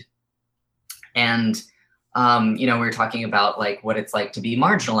heated, and we were talking about like what it's like to be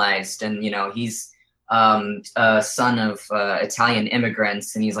marginalized, and he's a son of Italian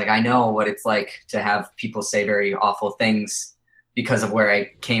immigrants, and he's like, I know what it's like to have people say very awful things because of where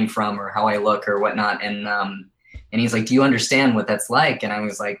I came from or how I look or whatnot, and he's like, do you understand what that's like? And I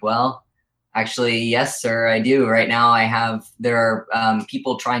was like, well, actually, yes, sir, I do. Right now there are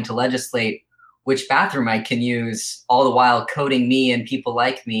people trying to legislate which bathroom I can use, all the while coding me and people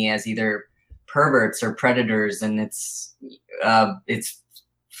like me as either perverts or predators, and it's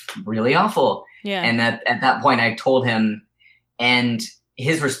really awful. Yeah. And at that point, I told him, and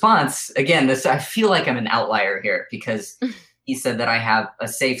his response, again, I feel like I'm an outlier here, because he said that I have a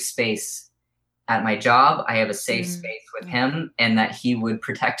safe space at my job, I have a safe space with him, and that he would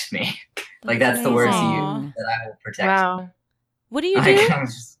protect me. Like that's the words he used, that I will protect. Wow. What do you do?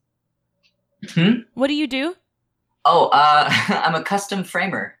 What do you do? Oh, I'm a custom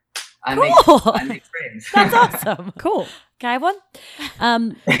framer. I make frames. That's awesome. Cool. Can I have one?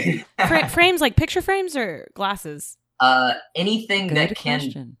 Frames like picture frames or glasses? Anything Good that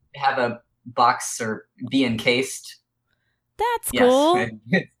question. can have a box or be encased. That's cool.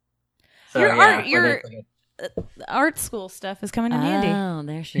 So, your art school stuff is coming in handy. Oh,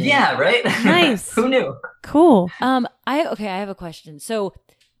 there she is. Yeah, right? Nice. Who knew? Cool. I have a question. So,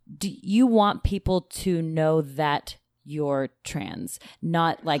 do you want people to know that you're trans,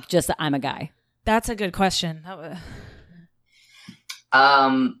 not like just that I'm a guy? That's a good question. I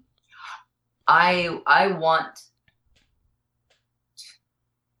want.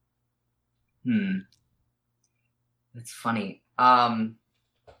 It's funny. I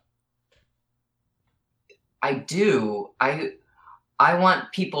do. I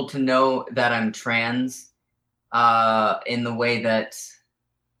want people to know that I'm trans, in the way that,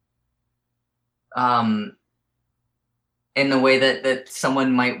 that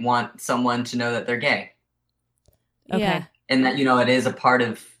someone might want someone to know that they're gay. Okay. Yeah. And that, it is a part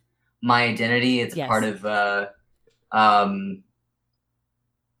of my identity. It's a part of,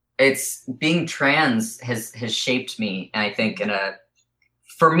 it's being trans has shaped me. And I think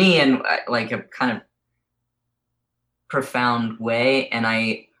for me, in like a kind of profound way. And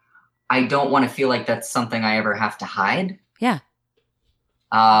I don't want to feel like that's something I ever have to hide. Yeah.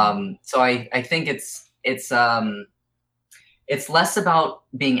 So I think it's less about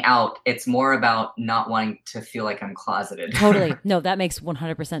being out. It's more about not wanting to feel like I'm closeted. Totally. No, that makes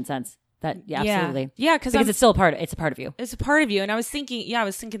 100% sense. Absolutely. Yeah, because it's still it's a part of you. It's a part of you. And I was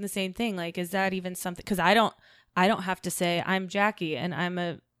thinking the same thing. Like, is that even something? Because I don't have to say I'm Jackie and I'm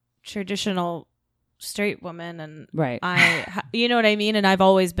a traditional straight woman, and right. you know what I mean? And I've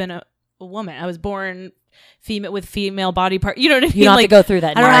always been a woman. I was born female with female body part. You know what I mean? You don't like, have to go through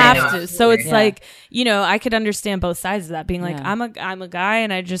that. I don't Right. have to. So it's like, I could understand both sides of that, being like, Yeah. I'm a guy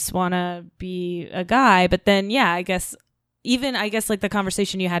and I just want to be a guy. But then, I guess like the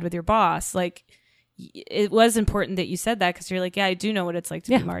conversation you had with your boss, like it was important that you said that, because you're like, I do know what it's like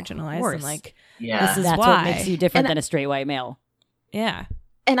to be marginalized, and like, this is That's why what makes you different than a straight white male. Yeah.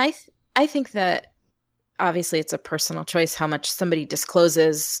 And I think that obviously it's a personal choice how much somebody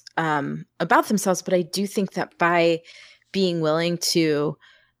discloses about themselves, but I do think that by being willing to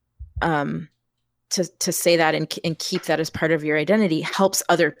say that and keep that as part of your identity helps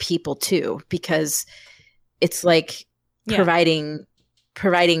other people too, because it's like providing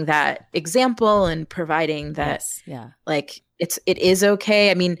that example and providing that like it is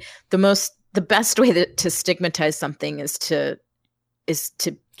okay. I mean, the best way to stigmatize something is to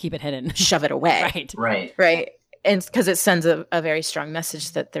keep it hidden, shove it away. Right. And because it sends a very strong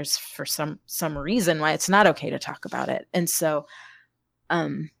message that there's for some reason why it's not okay to talk about it. And so,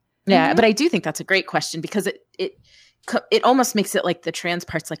 but I do think that's a great question, because it almost makes it like the trans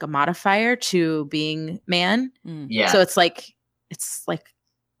part's like a modifier to being man. Yeah. So it's like, it's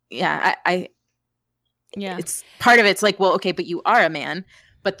part of it's like, well, okay, but you are a man.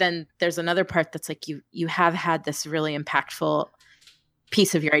 But then there's another part that's like you have had this really impactful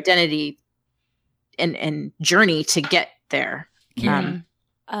piece of your identity and journey to get there. And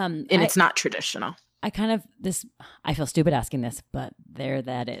it's not traditional. I feel stupid asking this, but there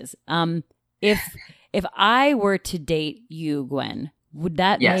that is. If I were to date you, Gwen, would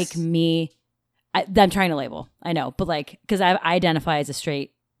that make me? I'm trying to label. I know, but like, because I identify as a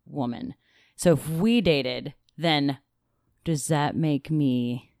straight woman. So if we dated, then does that make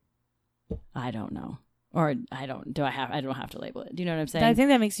me? I don't know, or I don't. Do I have? I don't have to label it. Do you know what I'm saying? I think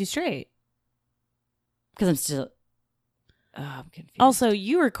that makes you straight. Because I'm still. I'm confused. Also,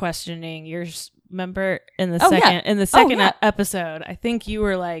 you were questioning your member in the second episode. I think you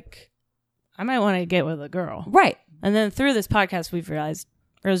were like, I might want to get with a girl, right? And then through this podcast, we've realized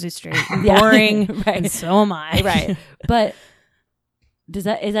Rosie's straight, and boring, right? And so am I, right? But is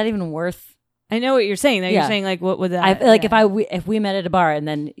that even worth? I know what you're saying. You're saying like, what would that? If we met at a bar and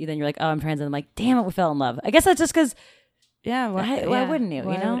then you're like, oh, I'm trans, and I'm like, damn it, we fell in love. I guess that's just because. Yeah. Why wouldn't you?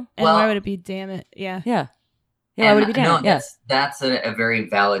 Why would it be? Damn it. Yeah. Yeah. Yeah. Why would it be? Damn it? Yes. That's a very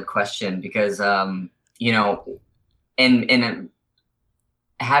valid question, because in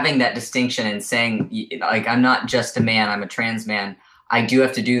having that distinction and saying like, I'm not just a man, I'm a trans man. I do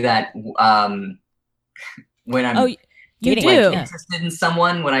have to do that when I'm. You getting, do. Interested in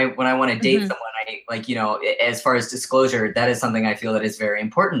someone, when I want to date someone, as far as disclosure, that is something I feel that is very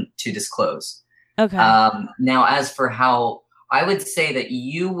important to disclose. Okay. Now, as for how I would say that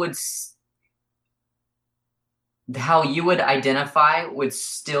how you would identify would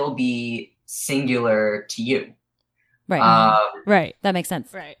still be singular to you. Right. Right. That makes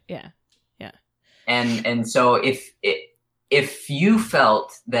sense. Right. Yeah. Yeah. And so if you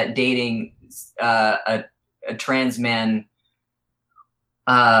felt that dating a trans man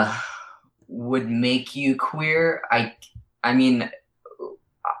would make you queer, I mean,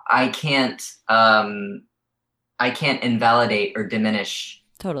 I can't invalidate or diminish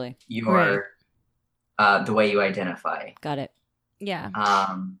totally your the way you identify. Got it. Yeah.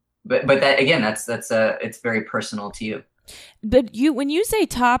 But that again, it's very personal to you. But when you say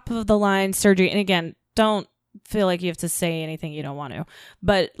top of the line surgery, and again, don't feel like you have to say anything you don't want to,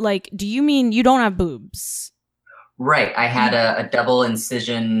 but like, do you mean you don't have boobs? Right. I had a double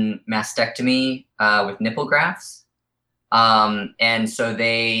incision mastectomy with nipple grafts. And so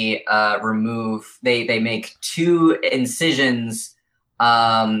they they make 2 incisions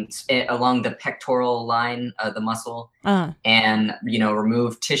along the pectoral line, the muscle, and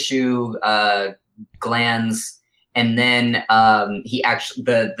remove tissue, glands, and then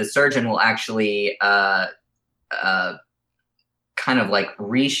the surgeon will actually kind of like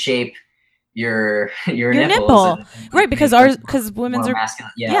reshape your nipple, right? Because women's are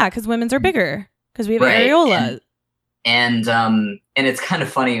because women's are bigger because we have areola. And it's kind of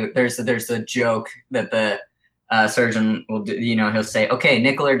funny. There's a joke that the surgeon will do. He'll say, "Okay,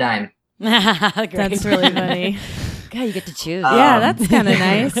 nickel or dime." That's really funny. God, you get to choose. Yeah, that's kind of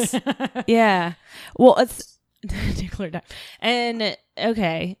nice. Yeah. Well, it's nickel or dime. And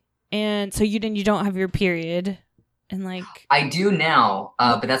okay, and so you don't have your period, and like I do now,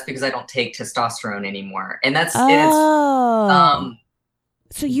 but that's because I don't take testosterone anymore, and that's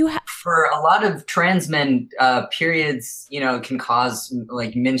So you for a lot of trans men, periods, can cause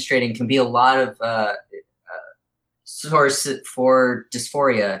like menstruating can be a lot of source for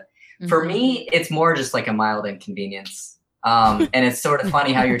dysphoria. Mm-hmm. For me, it's more just like a mild inconvenience. And it's sort of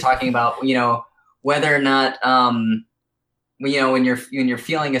funny how you're talking about, whether or not, when you're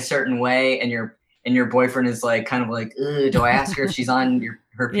feeling a certain way and your boyfriend is like, kind of like, do I ask her if she's on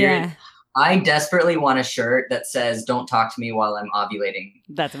her period? Yeah. I desperately want a shirt that says, "Don't talk to me while I'm ovulating."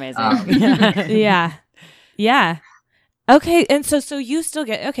 That's amazing. Yeah. Yeah. Okay. And so you still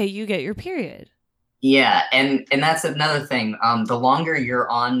you get your period. Yeah, and that's another thing. The longer you're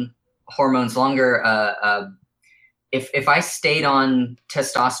on hormones, if I stayed on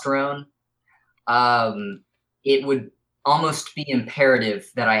testosterone, it would almost be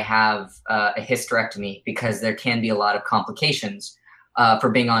imperative that I have a hysterectomy, because there can be a lot of complications for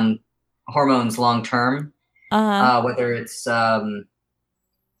being on hormones long term. Whether it's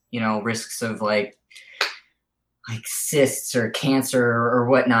risks of like cysts or cancer or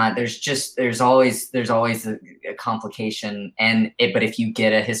whatnot. There's always a complication, but if you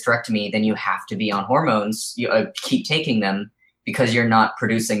get a hysterectomy, then you have to be on hormones. You keep taking them because you're not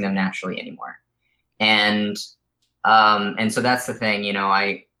producing them naturally anymore. And so that's the thing,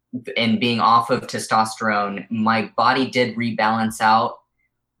 and being off of testosterone, my body did rebalance out,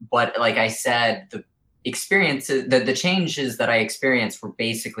 but like I said, the experiences, the changes that I experienced were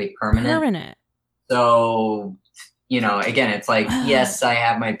basically permanent. So, again, it's like, yes, I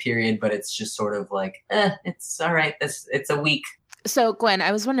have my period, but it's just sort of like, it's all right. It's a week. So Gwen,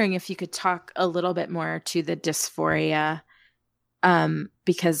 I was wondering if you could talk a little bit more to the dysphoria,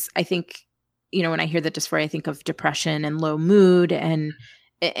 because I think, when I hear the dysphoria, I think of depression and low mood, and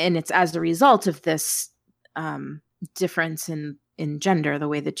it's as a result of this difference in gender, the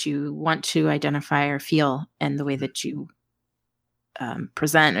way that you want to identify or feel, and the way that you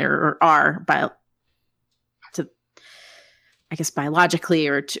present or are biologically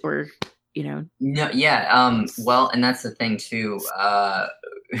or No, yeah. Well, and that's the thing too. How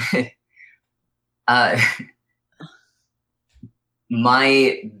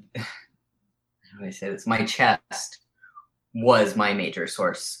do I say this? My chest was my major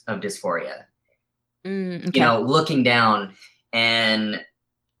source of dysphoria. Okay. Looking down and,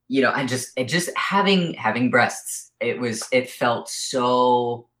 I just having breasts, it felt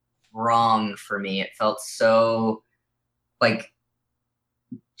so wrong for me. It felt so like,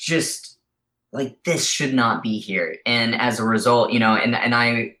 just like, this should not be here. And as a result, and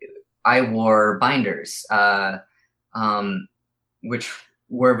I wore binders, which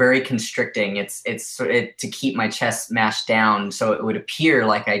were very constricting. It's to keep my chest mashed down so it would appear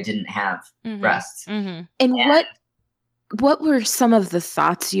like I didn't have breasts. Mm-hmm. And what were some of the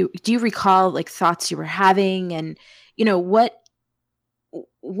thoughts do you recall, like, thoughts you were having, and what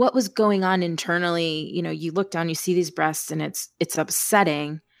was going on internally? You look down, you see these breasts, and it's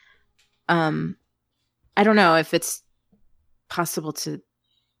upsetting. I don't know if it's possible to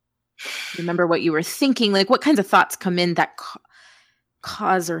remember what you were thinking, like what kinds of thoughts come in that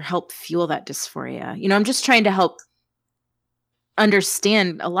cause or help fuel that dysphoria. I'm just trying to help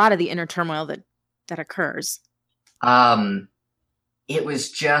understand a lot of the inner turmoil that occurs.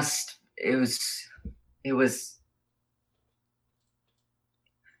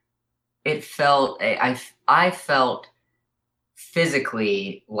 It felt, I felt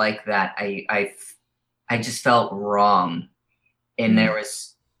physically like that. I just felt wrong. And there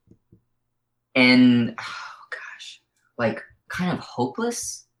was, and oh gosh, like, kind of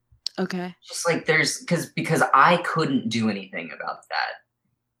hopeless. Okay. Just like because I couldn't do anything about that.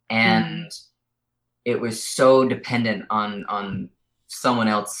 And it was so dependent on someone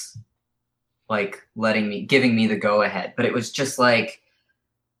else, like giving me the go ahead. But it was just like,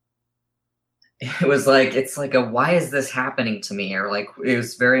 it's like why is this happening to me? Or like, it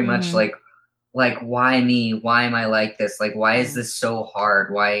was very much like, why me? Why am I like this? Like, why is this so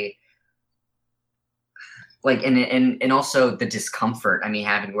hard? Why? Like, and also the discomfort. I mean,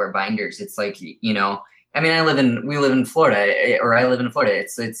 having to wear binders. It's like, we live in Florida, or I live in Florida.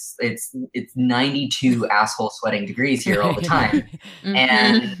 It's 92 asshole sweating degrees here all the time.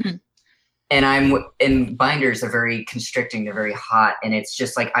 And binders are very constricting. They're very hot. And it's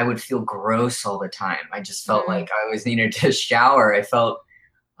just like, I would feel gross all the time. I just felt like I always needed to shower. I felt,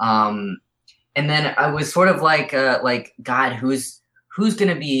 and then I was sort of like, God, who's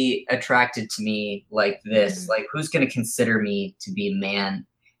going to be attracted to me like this? Like, who's going to consider me to be a man?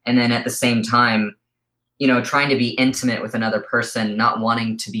 And then at the same time, trying to be intimate with another person, not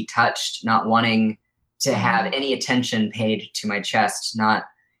wanting to be touched, not wanting to have any attention paid to my chest,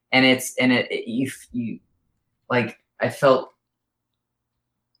 you like, I felt,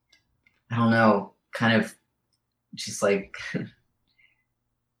 I don't know, kind of just like,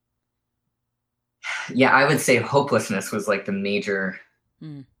 yeah, I would say hopelessness was like the major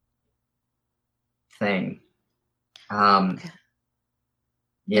thing. Okay.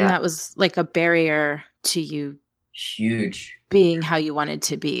 Yeah. And that was like a barrier to you huge being how you wanted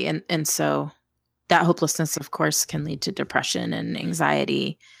to be. And so that hopelessness, of course, can lead to depression and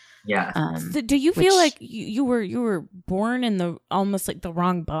anxiety. Yeah. So do you feel like you were born in the almost like the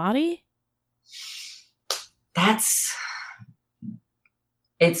wrong body?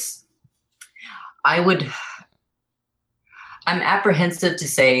 I'm apprehensive to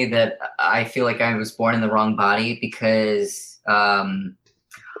say that I feel like I was born in the wrong body, because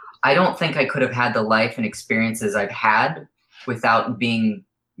I don't think I could have had the life and experiences I've had without being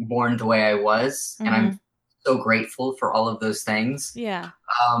born the way I was. Mm-hmm. And I'm so grateful for all of those things. Yeah.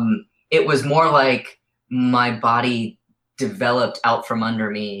 It was more like my body developed out from under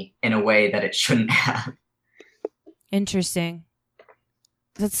me in a way that it shouldn't have. Interesting.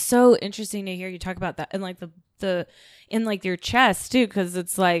 That's so interesting to hear you talk about that, and like the in like your chest too, because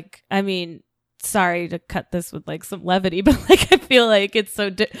it's like, I mean, sorry to cut this with like some levity, but like I feel like it's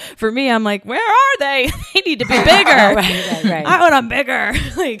so for me, I'm like, where are they? They need to be bigger. right. I want them bigger.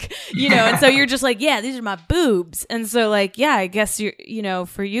 Like, you know, and so you're just like, yeah, these are my boobs. And so like, yeah, I guess you're, you know,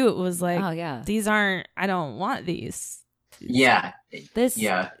 for you it was like, oh yeah, these aren't, I don't want these. Yeah.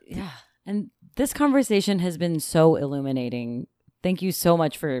 Yeah. And this conversation has been so illuminating. Thank you so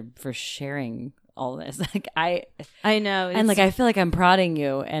much for sharing all this. Like I know, and like I feel like I'm prodding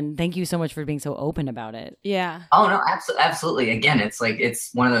you, and thank you so much for being so open about it. Yeah. Oh no, absolutely. Again, it's like,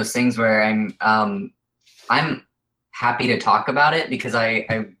 it's one of those things where I'm happy to talk about it, because I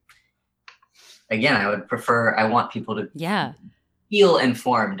would prefer, I want people to feel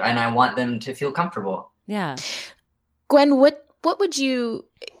informed, and I want them to feel comfortable. Yeah. Gwen, what would you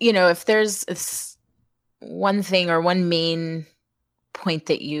know, if there's one thing or one main point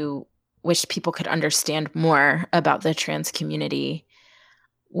that you wish people could understand more about the trans community,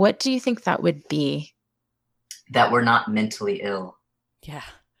 what do you think that would be? That we're not mentally ill. Yeah.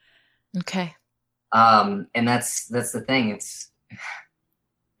 Okay. And that's the thing. It's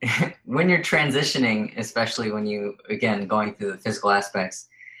when you're transitioning, especially when you, again, going through the physical aspects,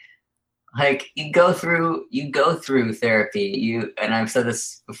 like you go through therapy, and I've said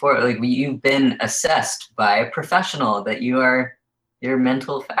this before, like you've been assessed by a professional that your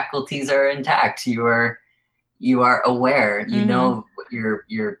mental faculties are intact. You are aware, you know,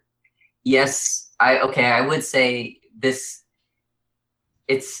 yes, I would say this,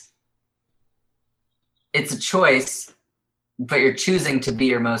 it's a choice, but you're choosing to be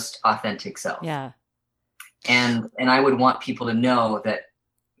your most authentic self. Yeah. And I would want people to know that,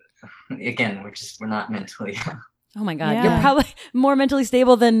 again, we're not mentally. Oh my God. Yeah. You're probably more mentally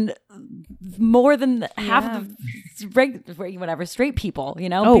stable than more than half of the straight people, you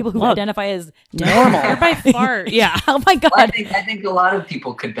know, people who identify as normal. You're by far. Yeah. Oh my God. Well, I think a lot of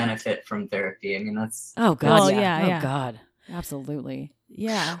people could benefit from therapy. I mean, that's. Oh God. Well, yeah. yeah. Oh God. Absolutely.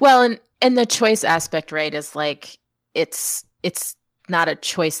 Yeah. Well, and the choice aspect, right, is like, it's not a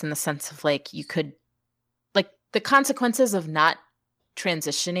choice in the sense of like, you could, like, the consequences of not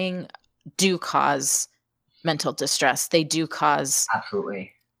transitioning do cause mental distress. They do cause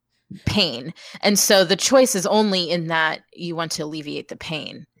absolutely pain. And so the choice is only in that you want to alleviate the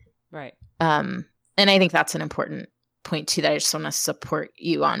pain. Right. And I think that's an important point too, that I just want to support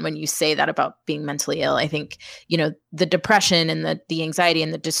you on when you say that about being mentally ill. I think, you know, the depression and the anxiety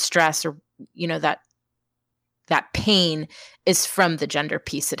and the distress, or, you know, that pain is from the gender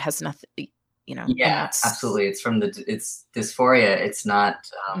piece. It has nothing, you know. Yeah, absolutely. It's from it's dysphoria. It's not,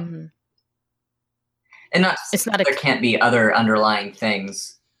 and not, it's not, there can't be other underlying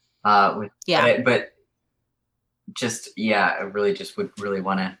things. But just, I really just would really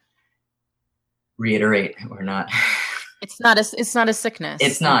want to reiterate, we're not. It's not a sickness.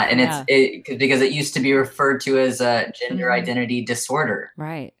 It's not, and because it used to be referred to as a gender identity disorder,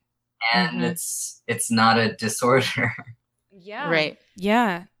 right? And it's not a disorder. Yeah. Right.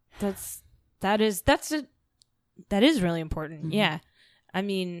 Yeah. That is really important. Mm-hmm. Yeah. I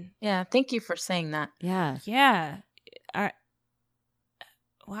mean, yeah. Thank you for saying that. Yeah. Yeah.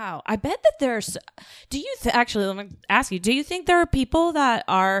 Wow. I bet that there's. Do you actually? Let me ask you. Do you think there are people that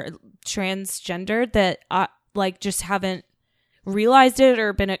are transgendered that like just haven't realized it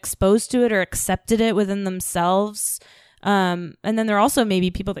or been exposed to it or accepted it within themselves? And then there are also maybe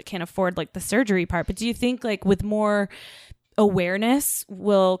people that can't afford like the surgery part. But do you think like with more awareness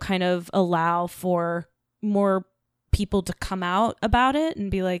will kind of allow for more people to come out about it and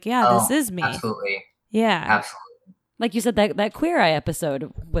be like, yeah, this is me. Absolutely. Yeah. Absolutely. Like you said, that Queer Eye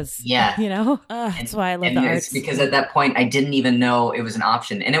episode was, you know? That's why I love the arts. Because at that point, I didn't even know it was an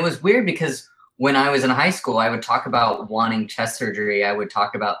option. And it was weird because when I was in high school, I would talk about wanting chest surgery. I would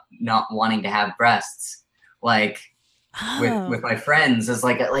talk about not wanting to have breasts. Like, with my friends, it's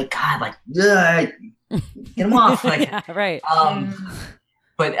like God, like, ugh, get them off. Like, yeah, right.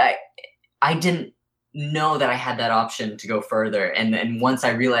 But I didn't know that I had that option to go further. And once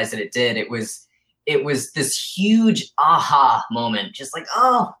I realized that it did, it was this huge aha moment. Just like,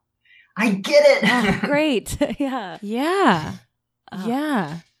 oh, I get it. Oh, great. Yeah. Yeah.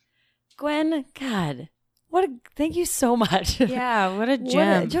 Yeah. Gwen, God, thank you so much. Yeah, what a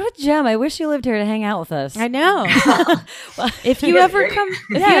gem. What a gem. I wish you lived here to hang out with us. I know. Well, If you ever come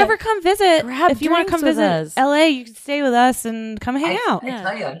visit, Grab if you want to come drinks with visit us. LA, you can stay with us and come hang out. I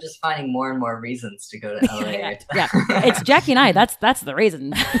tell you, I'm just finding more and more reasons to go to LA. yeah, it's Jackie and I. That's the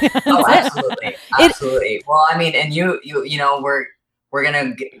reason. Oh, absolutely, absolutely. Well, I mean, and you know, we're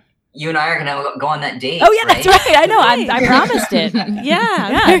gonna. You and I are gonna go on that date. Oh yeah, that's right. I know. I promised it.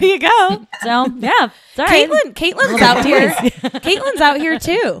 Yeah, there you go. So yeah, sorry. Caitlin's out here. Caitlin's out here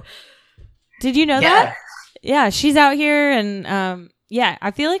too. Did you know that? Yeah, she's out here, and yeah,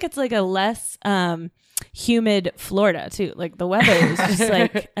 I feel like it's like a less humid Florida too. Like the weather is just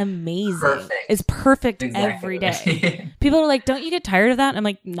like amazing. Perfect. It's perfect Exactly. every day. People are like, "Don't you get tired of that?" And I'm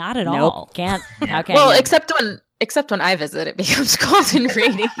like, "Not at Nope, all." can't. How can Well, you? except when I visit, it becomes cold and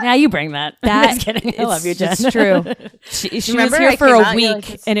rainy. Yeah, you bring that. That Just kidding. I love you, Jen. It's true. She was Remember here I for came a out and you're week,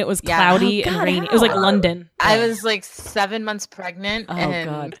 like, and it was yeah. cloudy Oh, and God, rainy. It was like how? London. I was like 7 months pregnant Oh, and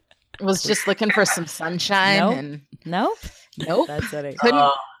God. was just looking for some sunshine. Nope. And Nope. nope, That's it.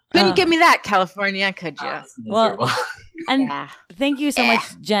 couldn't give me that, California, could you? Well, and Yeah. thank you so much,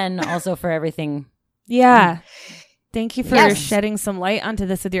 Jen, also for everything. Yeah. Thank you for Yes. shedding some light onto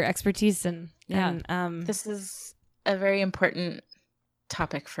this with your expertise and This is a very important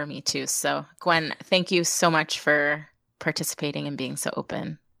topic for me too. So, Gwen, thank you so much for participating and being so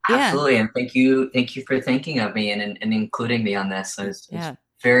open. absolutely, and thank you for thinking of me and including me on this. I was Yeah.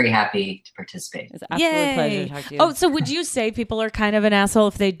 very happy to participate. It's an absolute Yay. pleasure to talk to you. Oh, so would you say people are kind of an asshole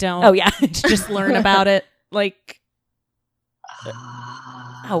if they don't Oh yeah. just learn about it? Like,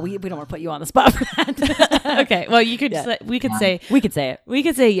 Oh, we don't want to put you on the spot for that. okay, well, you could Yeah. say, we could Yeah. say We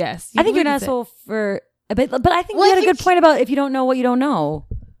could say yes. I think We you're an could say- asshole for a bit, but I think Well, you I had a think- good point about if you don't know what you don't know.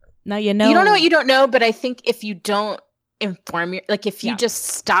 Now you know. You don't know what you don't know, but I think if you don't inform your, like if you Yeah. just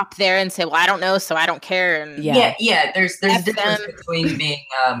stop there and say, well, I don't know, so I don't care. And Yeah. Yeah. There's a F difference them. between being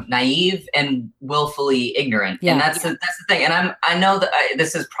naive and willfully ignorant, Yeah. and that's the thing. And I know that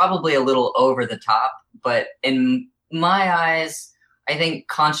this is probably a little over the top, but in my eyes, I think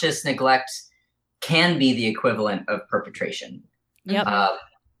conscious neglect can be the equivalent of perpetration. Yep.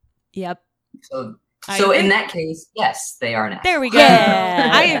 Yep. So I in agree. that case, yes, they are an asshole. There we go.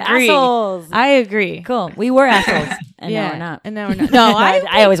 Yeah. I agree. Assholes. I agree. Cool. We were assholes, and now we're not. And now we're not. No,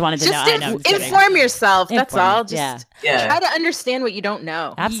 I always wanted to know. just I know. I'm just kidding. inform yourself. That's Inform. all. Just Yeah. Yeah. try to understand what you don't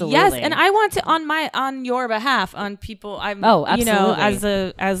know. Absolutely. Yes, and I want to on your behalf on people. I'm Oh, you know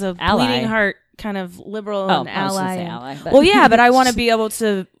absolutely. as a Ally. bleeding heart kind of liberal Oh, and I was gonna ally. say and- ally, but- well, yeah, but I want to be able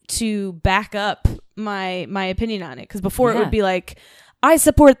to back up my opinion on it because before it Yeah. would be like I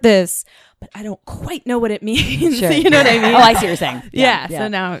support this, but I don't quite know what it means. Sure. You know what I mean? Oh, I see what you're saying. Yeah. So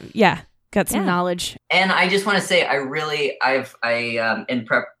now, got some Yeah. knowledge. And I just want to say, in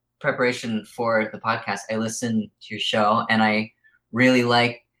preparation for the podcast, I listened to your show, and I really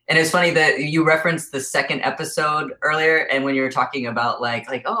like. And it's funny that you referenced the second episode earlier, and when you were talking about like,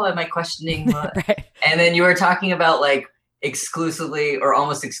 oh, am I questioning? What? Right. And then you were talking about like exclusively or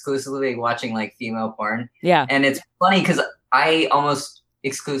almost exclusively watching like female porn, Yeah. and it's funny because I almost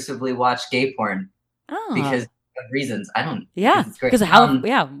exclusively watch gay porn Oh. because of reasons. I don't. yeah. it's great. Because how?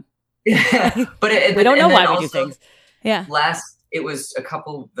 Yeah, yeah. but We don't know and why then we do also, things. Yeah. it was a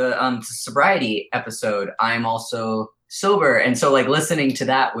couple the sobriety episode. I'm also sober, and so like listening to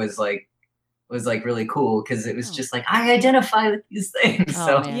that was like really cool because it was just like I identify with these things. Oh,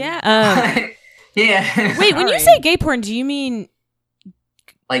 so man. Yeah. yeah. Wait, when you say gay porn, do you mean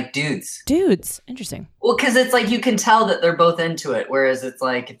like dudes? dudes? Interesting. Well, because it's like you can tell that they're both into it, whereas it's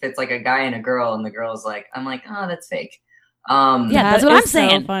like if it's like a guy and a girl, and the girl's like, I'm like, oh, that's fake. Yeah, that's That what I'm is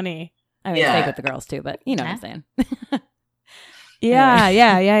saying. So funny. I mean, Yeah. it's fake with the girls too, but you know what I'm saying.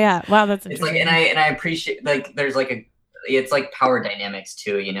 Yeah. Wow, that's It's interesting. like, and I appreciate like there's like it's like power dynamics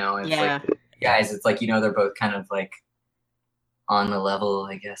too, you know. It's Yeah. like guys, it's like they're both kind of like on the level,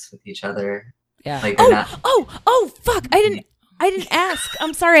 I guess, with each other. Yeah. Like they're not. Oh, fuck! I didn't ask.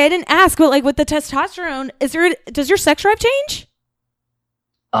 I'm sorry, I didn't ask. But like with the testosterone, does your sex drive change?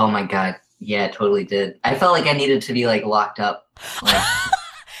 Oh my god, yeah, it totally did. I felt like I needed to be like locked up. Like,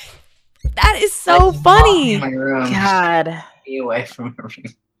 That is so like, funny. in my room, God. be away from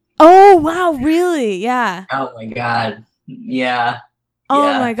everything. Oh wow, really? Yeah. Oh my god, yeah. Oh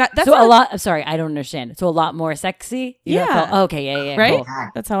Yeah. my god, that's so a lot. Sorry, I don't understand. So a lot more sexy. You Yeah. felt- okay. Yeah. Right? Cool. God,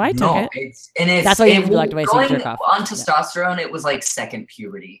 That's how I took no, it. it's That's why you it need to be locked away so you going jerk off. on testosterone. It was like second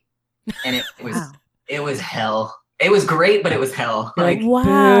puberty, and it was Wow. it was hell. It was great, but it was hell. You're like,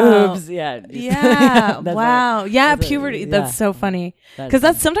 wow. boobs. Yeah. Yeah. That's wow. like- yeah. that's puberty. yeah. That's so funny. Because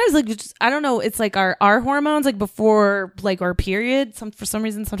That's that's sometimes like, just, I don't know. It's like our hormones, like before like our period. For some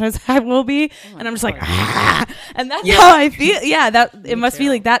reason, sometimes I will be, and I'm just like, and that's how I feel. Yeah. That it must be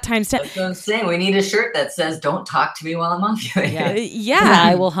like that times 10. That's what I'm saying. We need a shirt that says "Don't talk to me while I'm ovulating." Yeah. Yeah.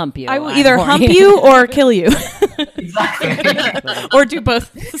 I will hump you. I will I'm either horny. hump you or kill you, Exactly. or do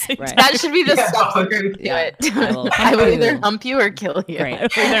both. At the same Right. time. That should be the Yeah. song. Do Yeah. it. I will I will hump either you. hump you or kill you. Great.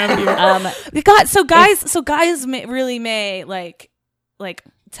 God, so guys really may like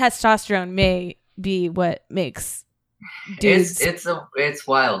testosterone may be what makes dudes It's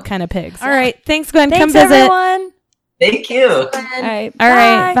wild. kind of pigs. All right, thanks, Gwen. Thanks, Come visit. everyone. Thank you. All right. All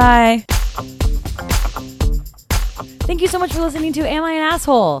right, bye. Thank you so much for listening to Am I an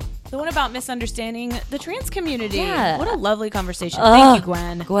Asshole? The one about misunderstanding the trans community. Yeah. What a lovely conversation. Thank you,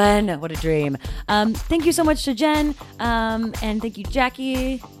 Gwen. Gwen, what a dream. Thank you so much to Jen. And thank you,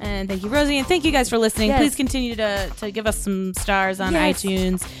 Jackie. And thank you, Rosie. And thank you guys for listening. Yes. Please continue to give us some stars on Yes.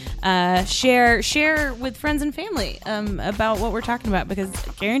 iTunes. Share with friends and family about what we're talking about, because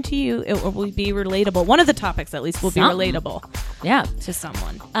I guarantee you it will be relatable. One of the topics, at least, will be relatable Yeah. to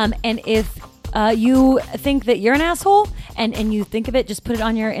someone. And if you think that you're an asshole and you think of it, just put it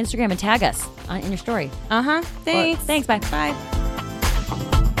on your Instagram and tag us in your story. Thanks. Thanks. Bye. Bye.